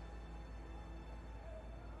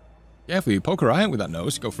 Yeah, if we poke her eye out with that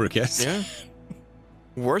nose, go for a kiss. Yeah.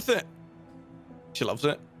 Worth it. She loves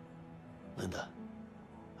it. Linda.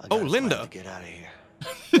 Oh, Linda. To get out of here.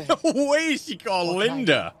 No way she called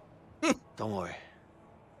Linda. Don't worry.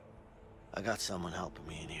 I got someone helping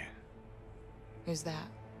me in here. Who's that?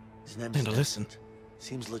 His name is Linda, listen.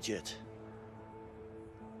 Seems legit.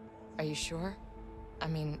 Are you sure? I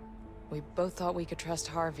mean, we both thought we could trust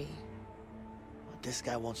Harvey. But this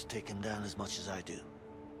guy wants to take him down as much as I do.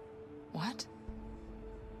 What?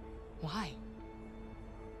 Why?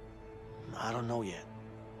 I don't know yet,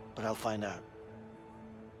 but I'll find out.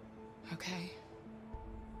 Okay.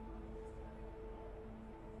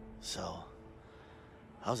 So,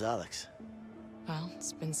 how's Alex? Well,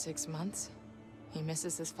 it's been 6 months. He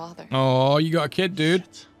misses his father. Oh, you got a kid, dude.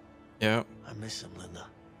 Yeah. I miss him, Linda.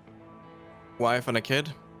 Wife and a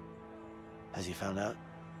kid. Has he found out?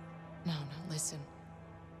 No, listen.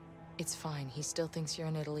 It's fine. He still thinks you're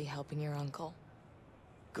in Italy helping your uncle.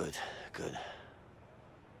 Good.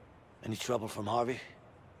 Any trouble from Harvey?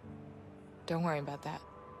 Don't worry about that.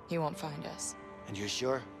 He won't find us. And you're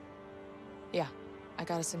sure? Yeah, I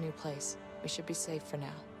got us a new place. We should be safe for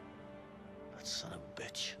now. That son of a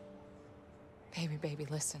bitch. Baby,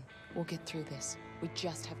 listen. We'll get through this. We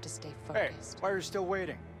just have to stay Hey, focused. why are you still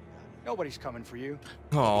waiting? Nobody's coming for you.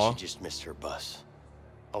 Aw. She just missed her bus.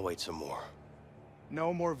 I'll wait some more.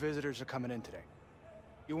 No more visitors are coming in today.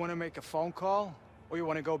 You want to make a phone call, or you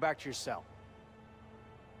want to go back to your cell?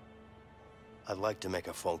 I'd like to make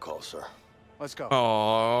a phone call, sir. Let's go.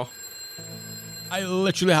 Oh. I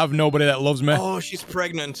literally have nobody that loves me. Oh, she's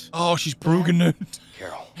pregnant. Oh, she's pregnant.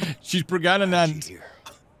 Carol. She's pregnant.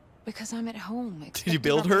 Because I'm at home. Did you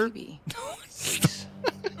build her?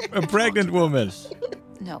 A pregnant woman.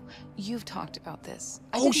 No, you've talked about this.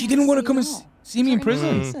 Oh, she didn't want to come and see me in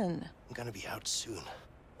prison. Listen. I'm gonna be out soon.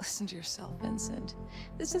 Listen to yourself, Vincent.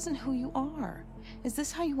 This isn't who you are. Is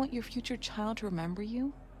this how you want your future child to remember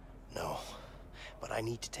you? No, but I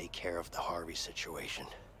need to take care of the Harvey situation.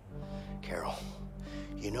 Carol,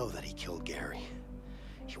 you know that he killed Gary.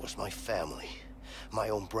 He was my family, my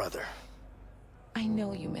own brother. I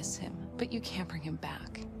know you miss him, but you can't bring him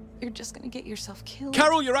back. You're just gonna get yourself killed.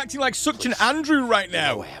 Carol, you're acting like such an Andrew right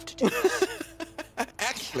now. I have to do this.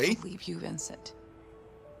 Actually. I can't believe you, Vincent.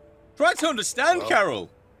 Try to understand, Carol.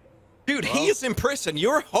 Dude, he is in prison.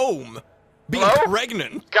 You're home. Being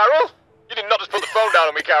pregnant. Carol? You did not just put the phone down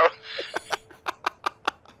on me, Carol.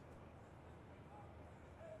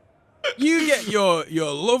 You get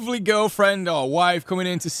your lovely girlfriend or wife coming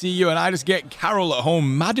in to see you, and I just get Carol at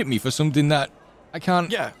home mad at me for something that I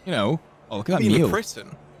can't, Yeah. you know. Oh, look at that Be in meal. the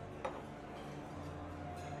prison.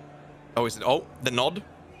 Oh, is it? Oh, the nod.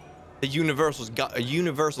 The universal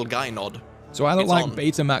guy nod. So I look It's like on.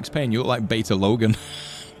 Beta Max Payne. You look like Beta Logan.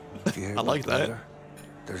 If you hear I like about the that. weather,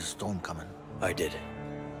 there's a storm coming. I did.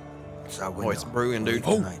 It's our Oh, window. it's brewing, dude.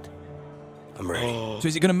 Leave tonight. I'm ready. So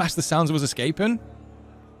is it going to mask the sounds of us escaping?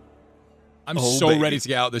 I'm so baby. ready to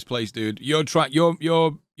get out of this place, dude. Your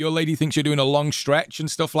lady thinks you're doing a long stretch and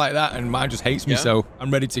stuff like that, and mine just hates me. Yeah. So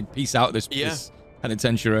I'm ready to peace out this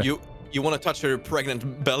penitentiary. You want to touch her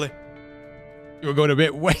pregnant belly? You're going a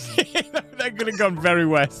bit west. That could have gone very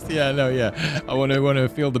west. Yeah, no, yeah. I want to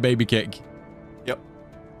feel the baby kick. Yep.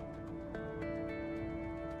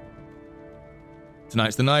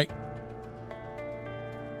 Tonight's the night.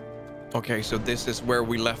 Okay, so this is where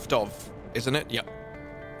we left off, isn't it? Yep.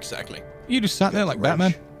 Exactly. You just sat there like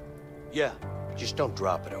Batman. Yeah, just don't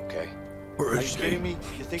drop it, okay? Are you kidding me?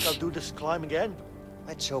 You think I'll do this climb again?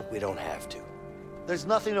 Let's hope we don't have to. There's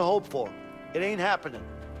nothing to hope for. It ain't happening.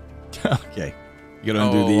 Okay. You gotta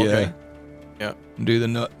undo the okay. Yeah. undo the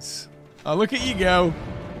nuts. Oh, look at you go.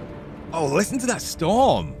 Oh, listen to that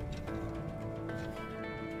storm.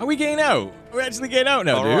 Are we getting out? Are we actually getting out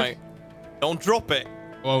now, All dude? right. Don't drop it.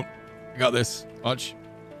 Won't. I got this. Watch.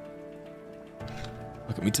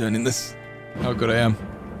 Look at me turning this. How good I am.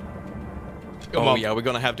 Come Oh, on. yeah, we're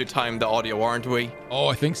going to have to time the audio, aren't we? Oh,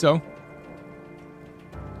 I think so.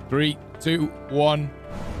 3, 2, 1.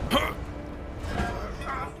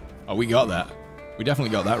 Oh, we got that. We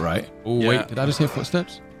definitely got that right. Oh, Yeah. wait. Did I just hear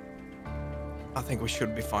footsteps? I think we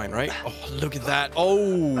should be fine, right? Oh, look at that.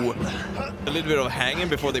 Oh, a little bit of hanging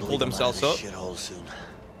before they pull themselves up. Shithole soon.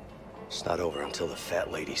 It's not over until the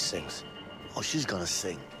fat lady sings. Oh, she's gonna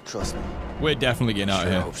sing. Trust me. We're definitely getting out Sure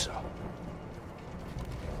of here. hope so.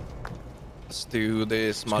 Let's do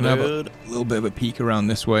this, my Gonna have a dude. little bit of a peek around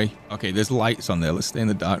this way. Okay, there's lights on there. Let's stay in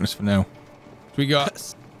the darkness for now. So we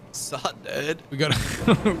got Sad, dude. we got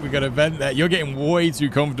a vent there. You're getting way too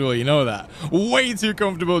comfortable, you know that. Way too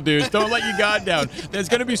comfortable, dudes. Don't let your guard down. There's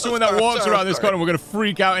gonna be someone that walks around this corner. We're gonna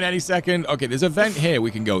freak out in any second. Okay, there's a vent here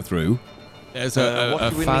we can go through. There's a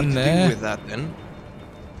what do we fan need to there. do with that then?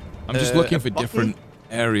 I'm just looking a for button? different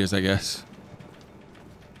areas, I guess.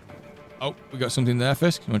 Oh, we got something there,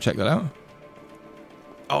 Fisk. You want to check that out?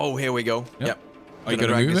 Oh, here we go. Yep. Oh, you Gonna gotta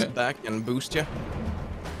drag move this it? back and boost you.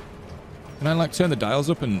 Can I, like, turn the dials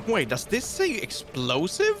up and... Wait, does this say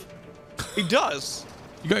explosive? It does.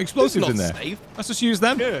 You got explosives This in is there? not safe. Let's just use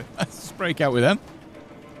them. Yeah. Let's just break out with them.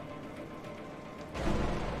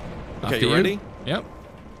 Okay, After you ready? Yep.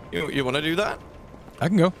 You want to do that? I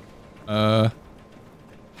can go.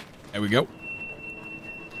 There we go.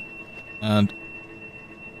 And...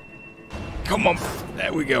 Come on.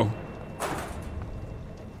 There we go.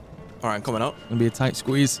 All right, coming up. Gonna be a tight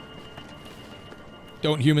squeeze.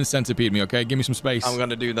 Don't human centipede me, okay? Give me some space. I'm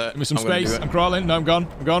gonna do that. Give me some I'm gonna do space. it. I'm crawling. No, I'm gone.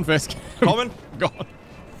 I'm gone, Fisk. Coming? I'm gone.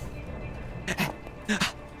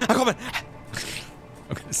 I'm coming.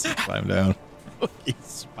 I'm gonna climb down.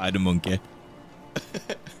 Spider monkey.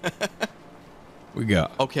 We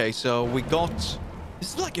got. Okay, so we got.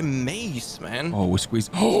 This is like a maze, man. Oh, we're squeezed.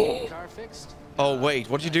 Oh, Car fixed? Oh wait,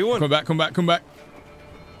 what you doing? come back, come back, come back.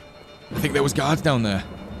 I think there was guards down there.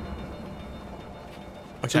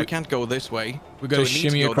 Actually, we can't go this way. We gotta so we need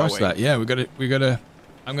shimmy to go across way. that. Yeah, we gotta.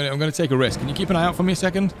 I'm gonna take a risk. Can you keep an eye out for me a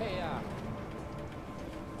second? Hey,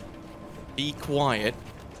 Be quiet.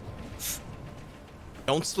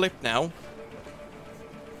 Don't slip now.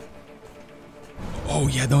 Oh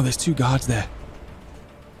yeah, no, there's 2 guards there.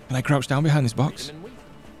 Can I crouch down behind this box?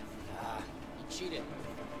 you cheated.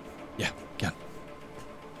 Yeah, can.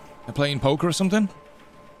 They're playing poker or something?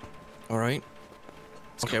 All right.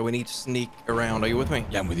 Okay, we need to sneak around. Are you with me?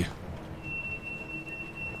 Yeah, I'm with you.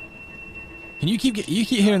 Can you keep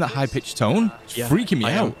hearing that high pitched tone? It's Yeah, freaking me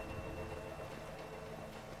I am. out.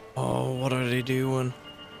 Oh, what are they doing?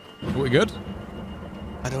 Are we good?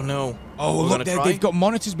 I don't know. Oh, We're look, gonna try? they've got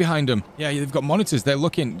monitors behind them. Yeah, they've got monitors. They're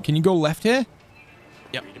looking. Can you go left here?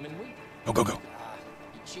 Yep. Go, go, go.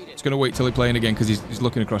 It's going to wait till they're playing again because he's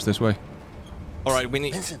looking across this way. All right, we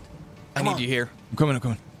need. Vincent, I need you here. I'm coming, I'm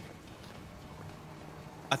coming.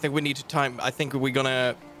 I think we need to time. I think we're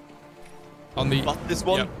gonna On the... butt this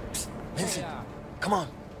one. Yep. Vincent, come on.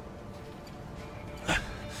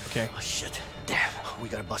 Okay. Oh, shit. Damn. We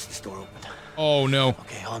gotta bust this door open. Oh, no.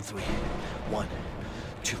 Okay, on 3. 1,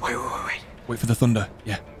 2. Wait. Wait for the thunder.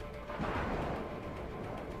 Yeah.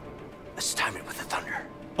 Let's time it with the thunder.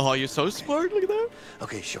 Oh, you're so smart. Look at that.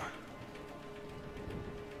 Okay, sure.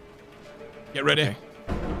 Get ready. Okay.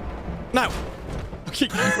 Now. Okay,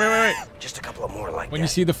 wait. Just a couple of more like When that. you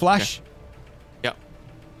see the flash... Yep.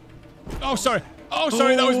 Oh, sorry. Oh,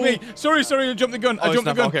 sorry, that was me. Sorry, I jumped the gun. I jumped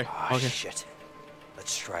the gun. Okay. Oh, shit.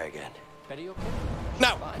 Let's try again. Betty, okay?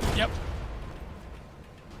 Now. Yep.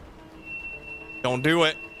 Don't do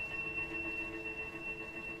it.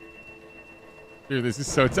 Dude, this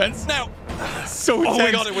is so tense. Now. So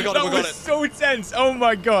tense. We got it. That was so tense. Oh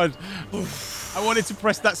my god. I wanted to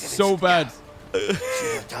press that so bad. See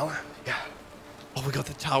that tower? Yeah. Oh, we got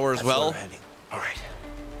the tower as well. All right.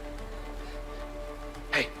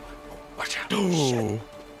 Hey, watch out. Oh.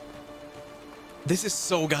 This is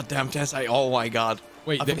so goddamn tense. Oh my god.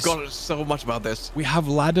 Wait, I forgot so much about this. We have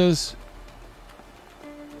ladders.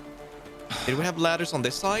 Did we have ladders on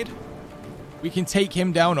this side? We can take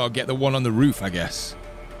him down or get the one on the roof, I guess.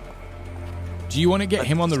 Do you want to get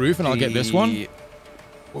him on the roof and I'll get this one?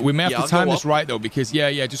 We may have to time this right, though, because,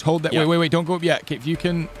 yeah, just hold that. Wait, don't go up yet. If you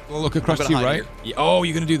can look across to you, right? Yeah. Oh,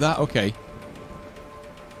 you're going to do that? Okay.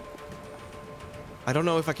 I don't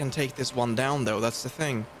know if I can take this one down, though. That's the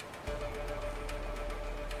thing.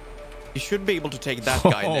 You should be able to take that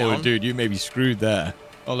guy down. Oh, dude, you may be screwed there.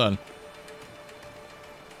 Hold on.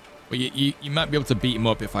 Well, you might be able to beat him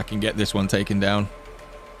up if I can get this one taken down.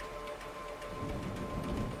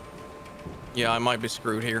 Yeah, I might be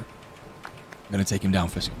screwed here. I'm going to take him down,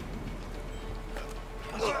 Fisk.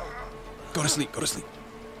 Go to sleep. Can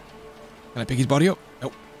I pick his body up?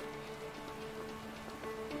 Nope.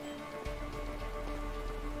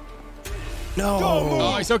 No.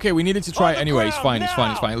 Oh, it's okay. We needed to try it anyway. It's fine.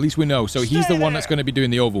 At least we know. So he's the one that's going to be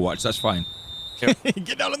doing the Overwatch. That's fine. Yep.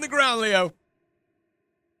 Get down on the ground, Leo.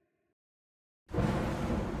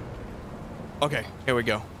 Okay, here we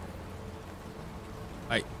go.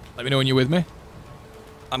 Right, let me know when you're with me.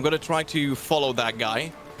 I'm gonna try to follow that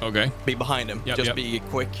guy. Okay. Be behind him. Just be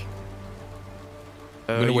quick.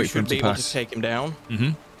 I'm gonna wait for him to pass. Able to take him down.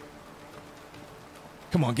 Mm-hmm.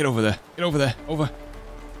 Come on, get over there. Over.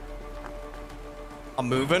 I'm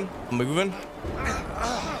moving.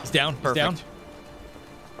 He's down. Perfect. He's down.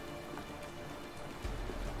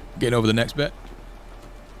 Getting over the next bit.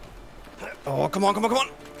 Oh, come on.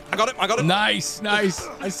 I got it. Nice.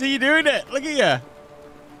 I see you doing it. Look at you.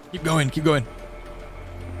 Keep going.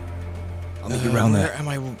 I'll make you around there. Where am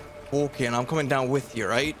I walking? I'm coming down with you,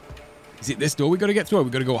 right? Is it this door we got to get through? Or we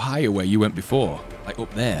got to go higher where you went before? Like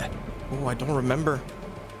up there? Oh, I don't remember.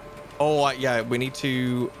 Oh, yeah, we need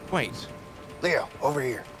to... Wait. Leo, over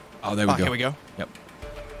here. Oh, there we go. Here we go. Yep.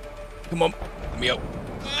 Come on. Let me up.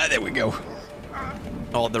 There we go.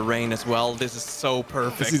 Oh, the rain as well. This is so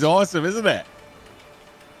perfect. This is awesome, isn't it?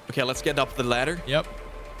 Okay, let's get up the ladder. Yep.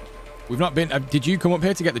 We've not been... did you come up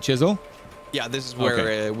here to get the chisel? Yeah, this is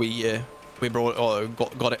where we brought... Oh,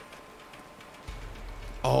 got it.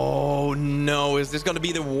 Oh, no. Is this going to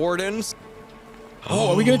be the wardens? Oh,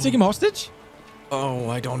 are we going to take him hostage? Oh,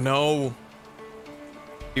 I don't know.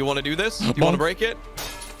 You want to do this? You want to break it?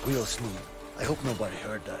 Real smooth. I hope nobody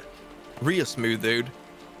heard that. Real smooth, dude.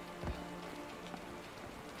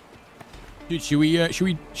 Dude, should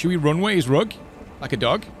we runway his rug? Like a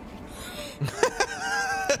dog?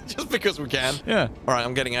 Just because we can. Yeah. All right,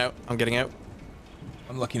 I'm getting out. I'm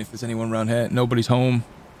looking if there's anyone around here. Nobody's home.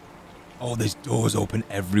 Oh, there's doors open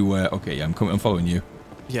everywhere. Okay, yeah, I'm following you.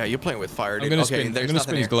 Yeah, you're playing with fire, dude. I'm gonna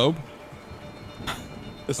spin his globe.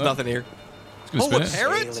 There's nothing here. Oh, a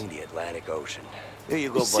parrot? Sailing the Atlantic Ocean. Here you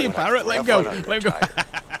go, You see a buddy. parrot? Let him go.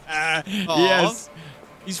 Yes.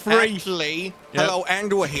 He's free. Actually, hello,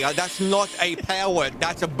 Andrew here. That's not a parrot.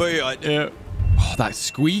 That's a bird. Yeah. Oh, that's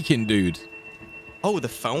squeaking, dude. Oh, the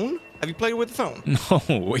phone? Have you played with the phone? No,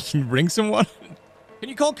 we can ring someone. Can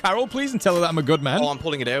you call Carol, please, and tell her that I'm a good man? Oh, I'm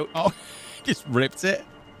pulling it out. Oh, just ripped it.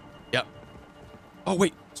 Yep. Oh,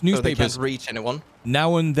 wait. It's So they newspapers. can't reach anyone.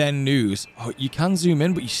 Now and then news. Oh, you can zoom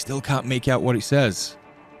in, but you still can't make out what it says.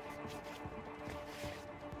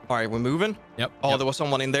 All right, we're moving. Yep. Oh, yep. there was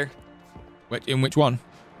someone in there. In which one?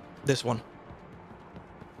 This one.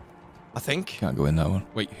 I think. Can't go in that one.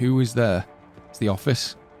 Wait, who is there? It's the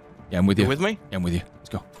office. Yeah, I'm with you. You with me? Yeah, I'm with you. Let's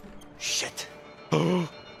go. Shit.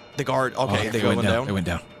 The guard. Okay, Oh, they're going down. They went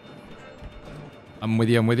down. I'm with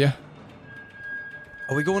you.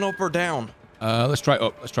 Are we going up or down? Let's try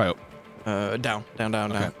up. Down.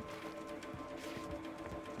 Okay.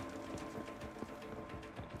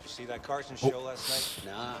 Did you see that Carson show last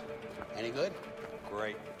night? Nah. Any good?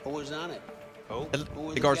 Great. Who was on it? Who? Who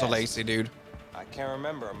were The guards are guests? lazy, dude. I can't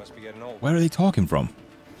remember. I must be getting old. Where are they talking from?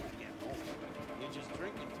 You're just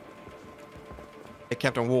drinking. They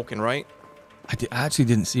kept on walking, right? I actually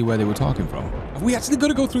didn't see where they were talking from. Have we actually got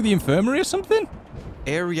to go through the infirmary or something?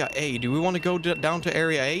 Area A. Do we want to go down to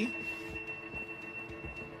Area A?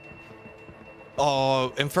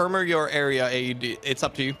 Oh, infirmary or Area A? It's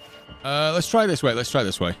up to you. Let's try this way.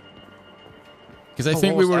 Because I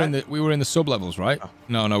think we were in the sub levels, right? Oh.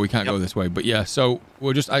 No, we can't go this way. But yeah, so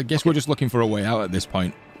I guess we're just looking for a way out at this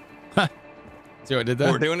point. See what I did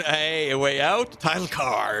there? We're doing a way out title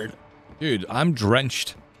card. Dude, I'm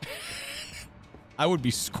drenched. I would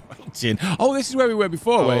be squelching. Oh, this is where we were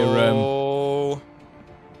before. Where oh,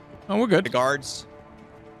 we're good. The guards.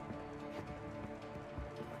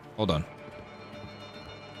 Hold on. So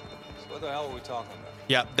what the hell are we talking about?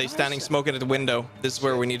 Yeah, they standing smoking at the window. This is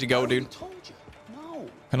where we need to go, dude.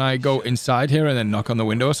 Can I go inside here and then knock on the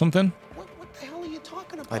window or something? What the hell are you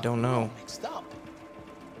talking about? I don't know. Mixed up.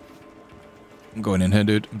 I'm going in here,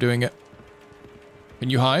 dude. I'm doing it. Can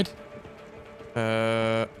you hide?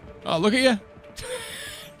 Oh, look at you.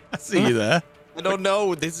 I see you there. I don't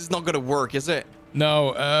know. This is not gonna work, is it?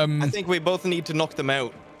 No. I think we both need to knock them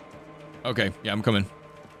out. Okay. Yeah, I'm coming.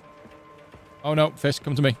 Oh no, Fish,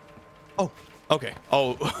 come to me. Oh. Okay.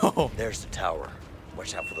 Oh. There's the tower.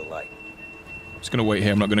 Watch out for the light. Just gonna wait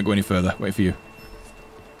here. I'm not gonna go any further. Wait for you.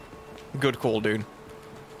 Good call, dude.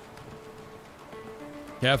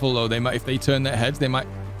 Careful though. They might, if they turn their heads, they might.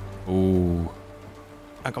 Oh.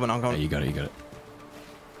 I'm coming. Yeah, you got it.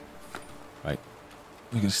 Right.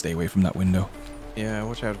 We're gonna stay away from that window. Yeah,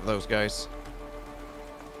 watch out for those guys.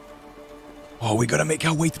 Oh, we gotta make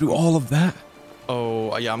our way through all of that.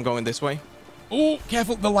 Oh, yeah, I'm going this way. Oh,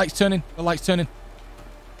 careful. The light's turning.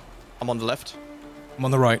 I'm on the left. I'm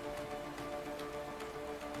on the right.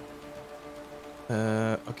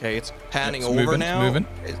 Okay, it's panning it's over moving, now. It's moving.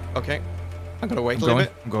 Okay. I'm gonna wait a little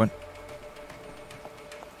bit. I'm going.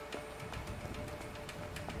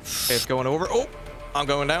 Okay, it's going over. Oh, I'm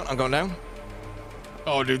going down.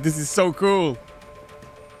 Oh, dude, this is so cool.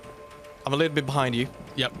 I'm a little bit behind you.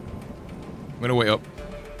 Yep. I'm gonna wait up.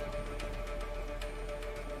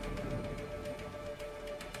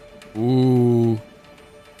 Ooh.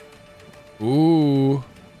 Do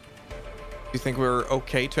you think we're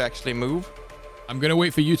okay to actually move? I'm gonna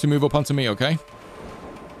wait for you to move up onto me, okay?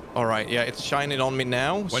 All right. Yeah, it's shining on me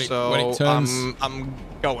now. When so it turns, I'm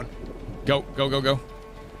going. Go.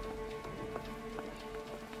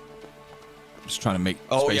 I'm just trying to make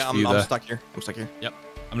space for you there. I'm stuck here. Yep.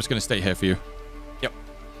 I'm just gonna stay here for you. Yep.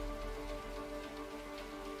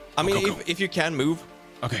 I mean, if you can move.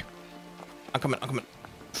 Okay. I'm coming.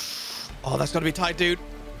 Oh, that's gotta be tight, dude.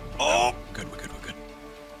 Oh, good. We're good.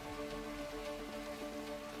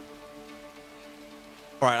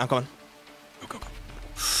 All right, I'm coming. Go.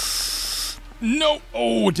 No.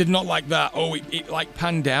 Oh, did not like that. Oh, it like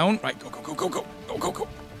panned down. Right, go.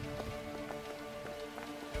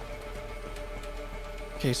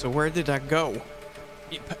 Okay, so where did that go?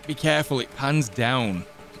 Be careful. It pans down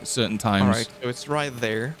at certain times. All right, so it's right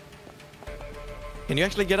there. Can you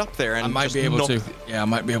actually get up there? And I might be able to. Yeah, I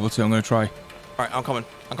might be able to. I'm gonna try. All right, I'm coming.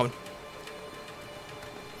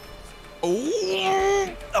 Oh,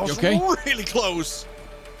 that was okay? Really close.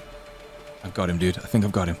 I've got him, dude. I think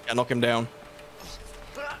I've got him. Yeah, knock him down.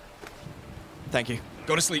 Thank you.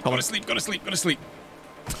 Go to sleep. Go to sleep.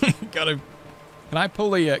 Got him. Can I pull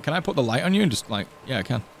the? Can I put the light on you and just like? Yeah, I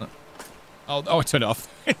can. Oh, I turned it off.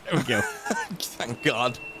 There we go. Thank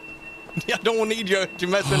God. Yeah, I don't need you to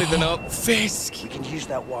mess anything up. Fisk. We can use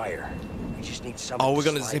that wire. We just need something. Oh, we're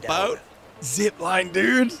gonna zip out? Zip line,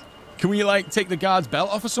 dude. Can we like take the guard's belt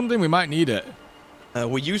off or something? We might need it.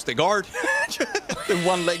 We use the guard.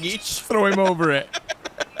 One leg each. Throw him over it.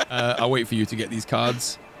 I'll wait for you to get these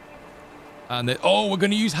cards. And then, we're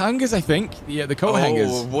gonna use hangers, I think. The coat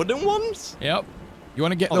hangers. Wooden ones? Yep. You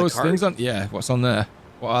want to get those things on? Yeah. What's on there?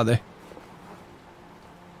 What are they?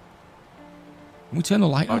 Can we turn the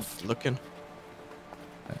light off? Looking.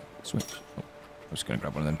 Switch. Oh, I'm just gonna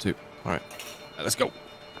grab one of them too. All right. Let's go.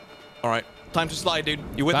 All right. Time to slide, dude.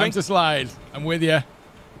 You with me? Time to slide. I'm with you.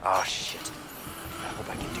 Oh shit. I hope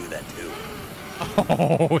I can do that too.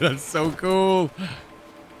 Oh, that's so cool.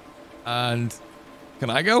 And can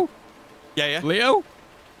I go? Yeah. Leo?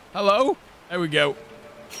 Hello? There we go.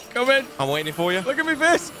 Come in. I'm waiting for you. Look at me,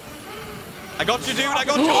 Fisk. I got you, dude. I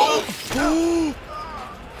got you.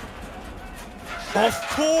 Of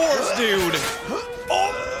course, dude.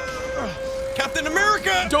 Oh. Captain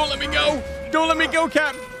America. Don't let me go. Don't let me go,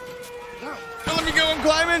 Cap. Don't let me go. I'm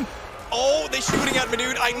climbing. Oh, they're shooting at me,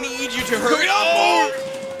 dude. I need you to hurry up.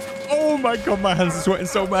 Oh my God, my hands are sweating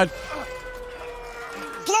so bad.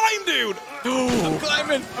 Climb, dude. I'm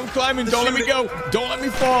climbing. Don't let me go. Don't let me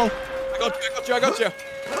fall. I got you.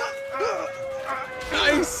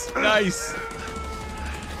 Nice.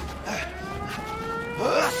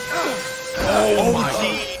 Oh my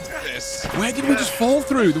Jesus. Where did we just fall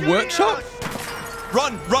through? The workshop?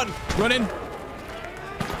 Run. Run in.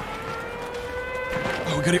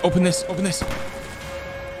 Oh, we gotta open this. Go.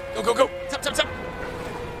 Tap.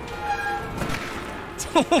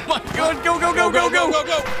 Oh my god, go, go, go, go, go, go,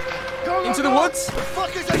 go. Into the woods? The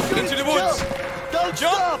fuck is that shooting? Into the woods. Don't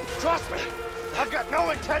Jump. stop! Trust me, I've got no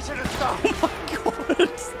intention to stop. Oh my god.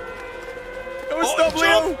 Don't stop,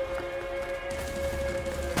 Leo.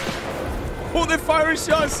 Oh, they're firing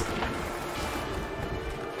shots.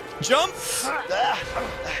 Jump.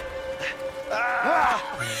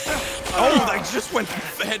 Oh, they just went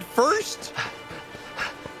head first.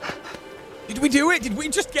 Did we do it? Did we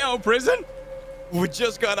just get out of prison? We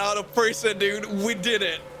just got out of prison, dude. We did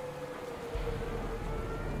it.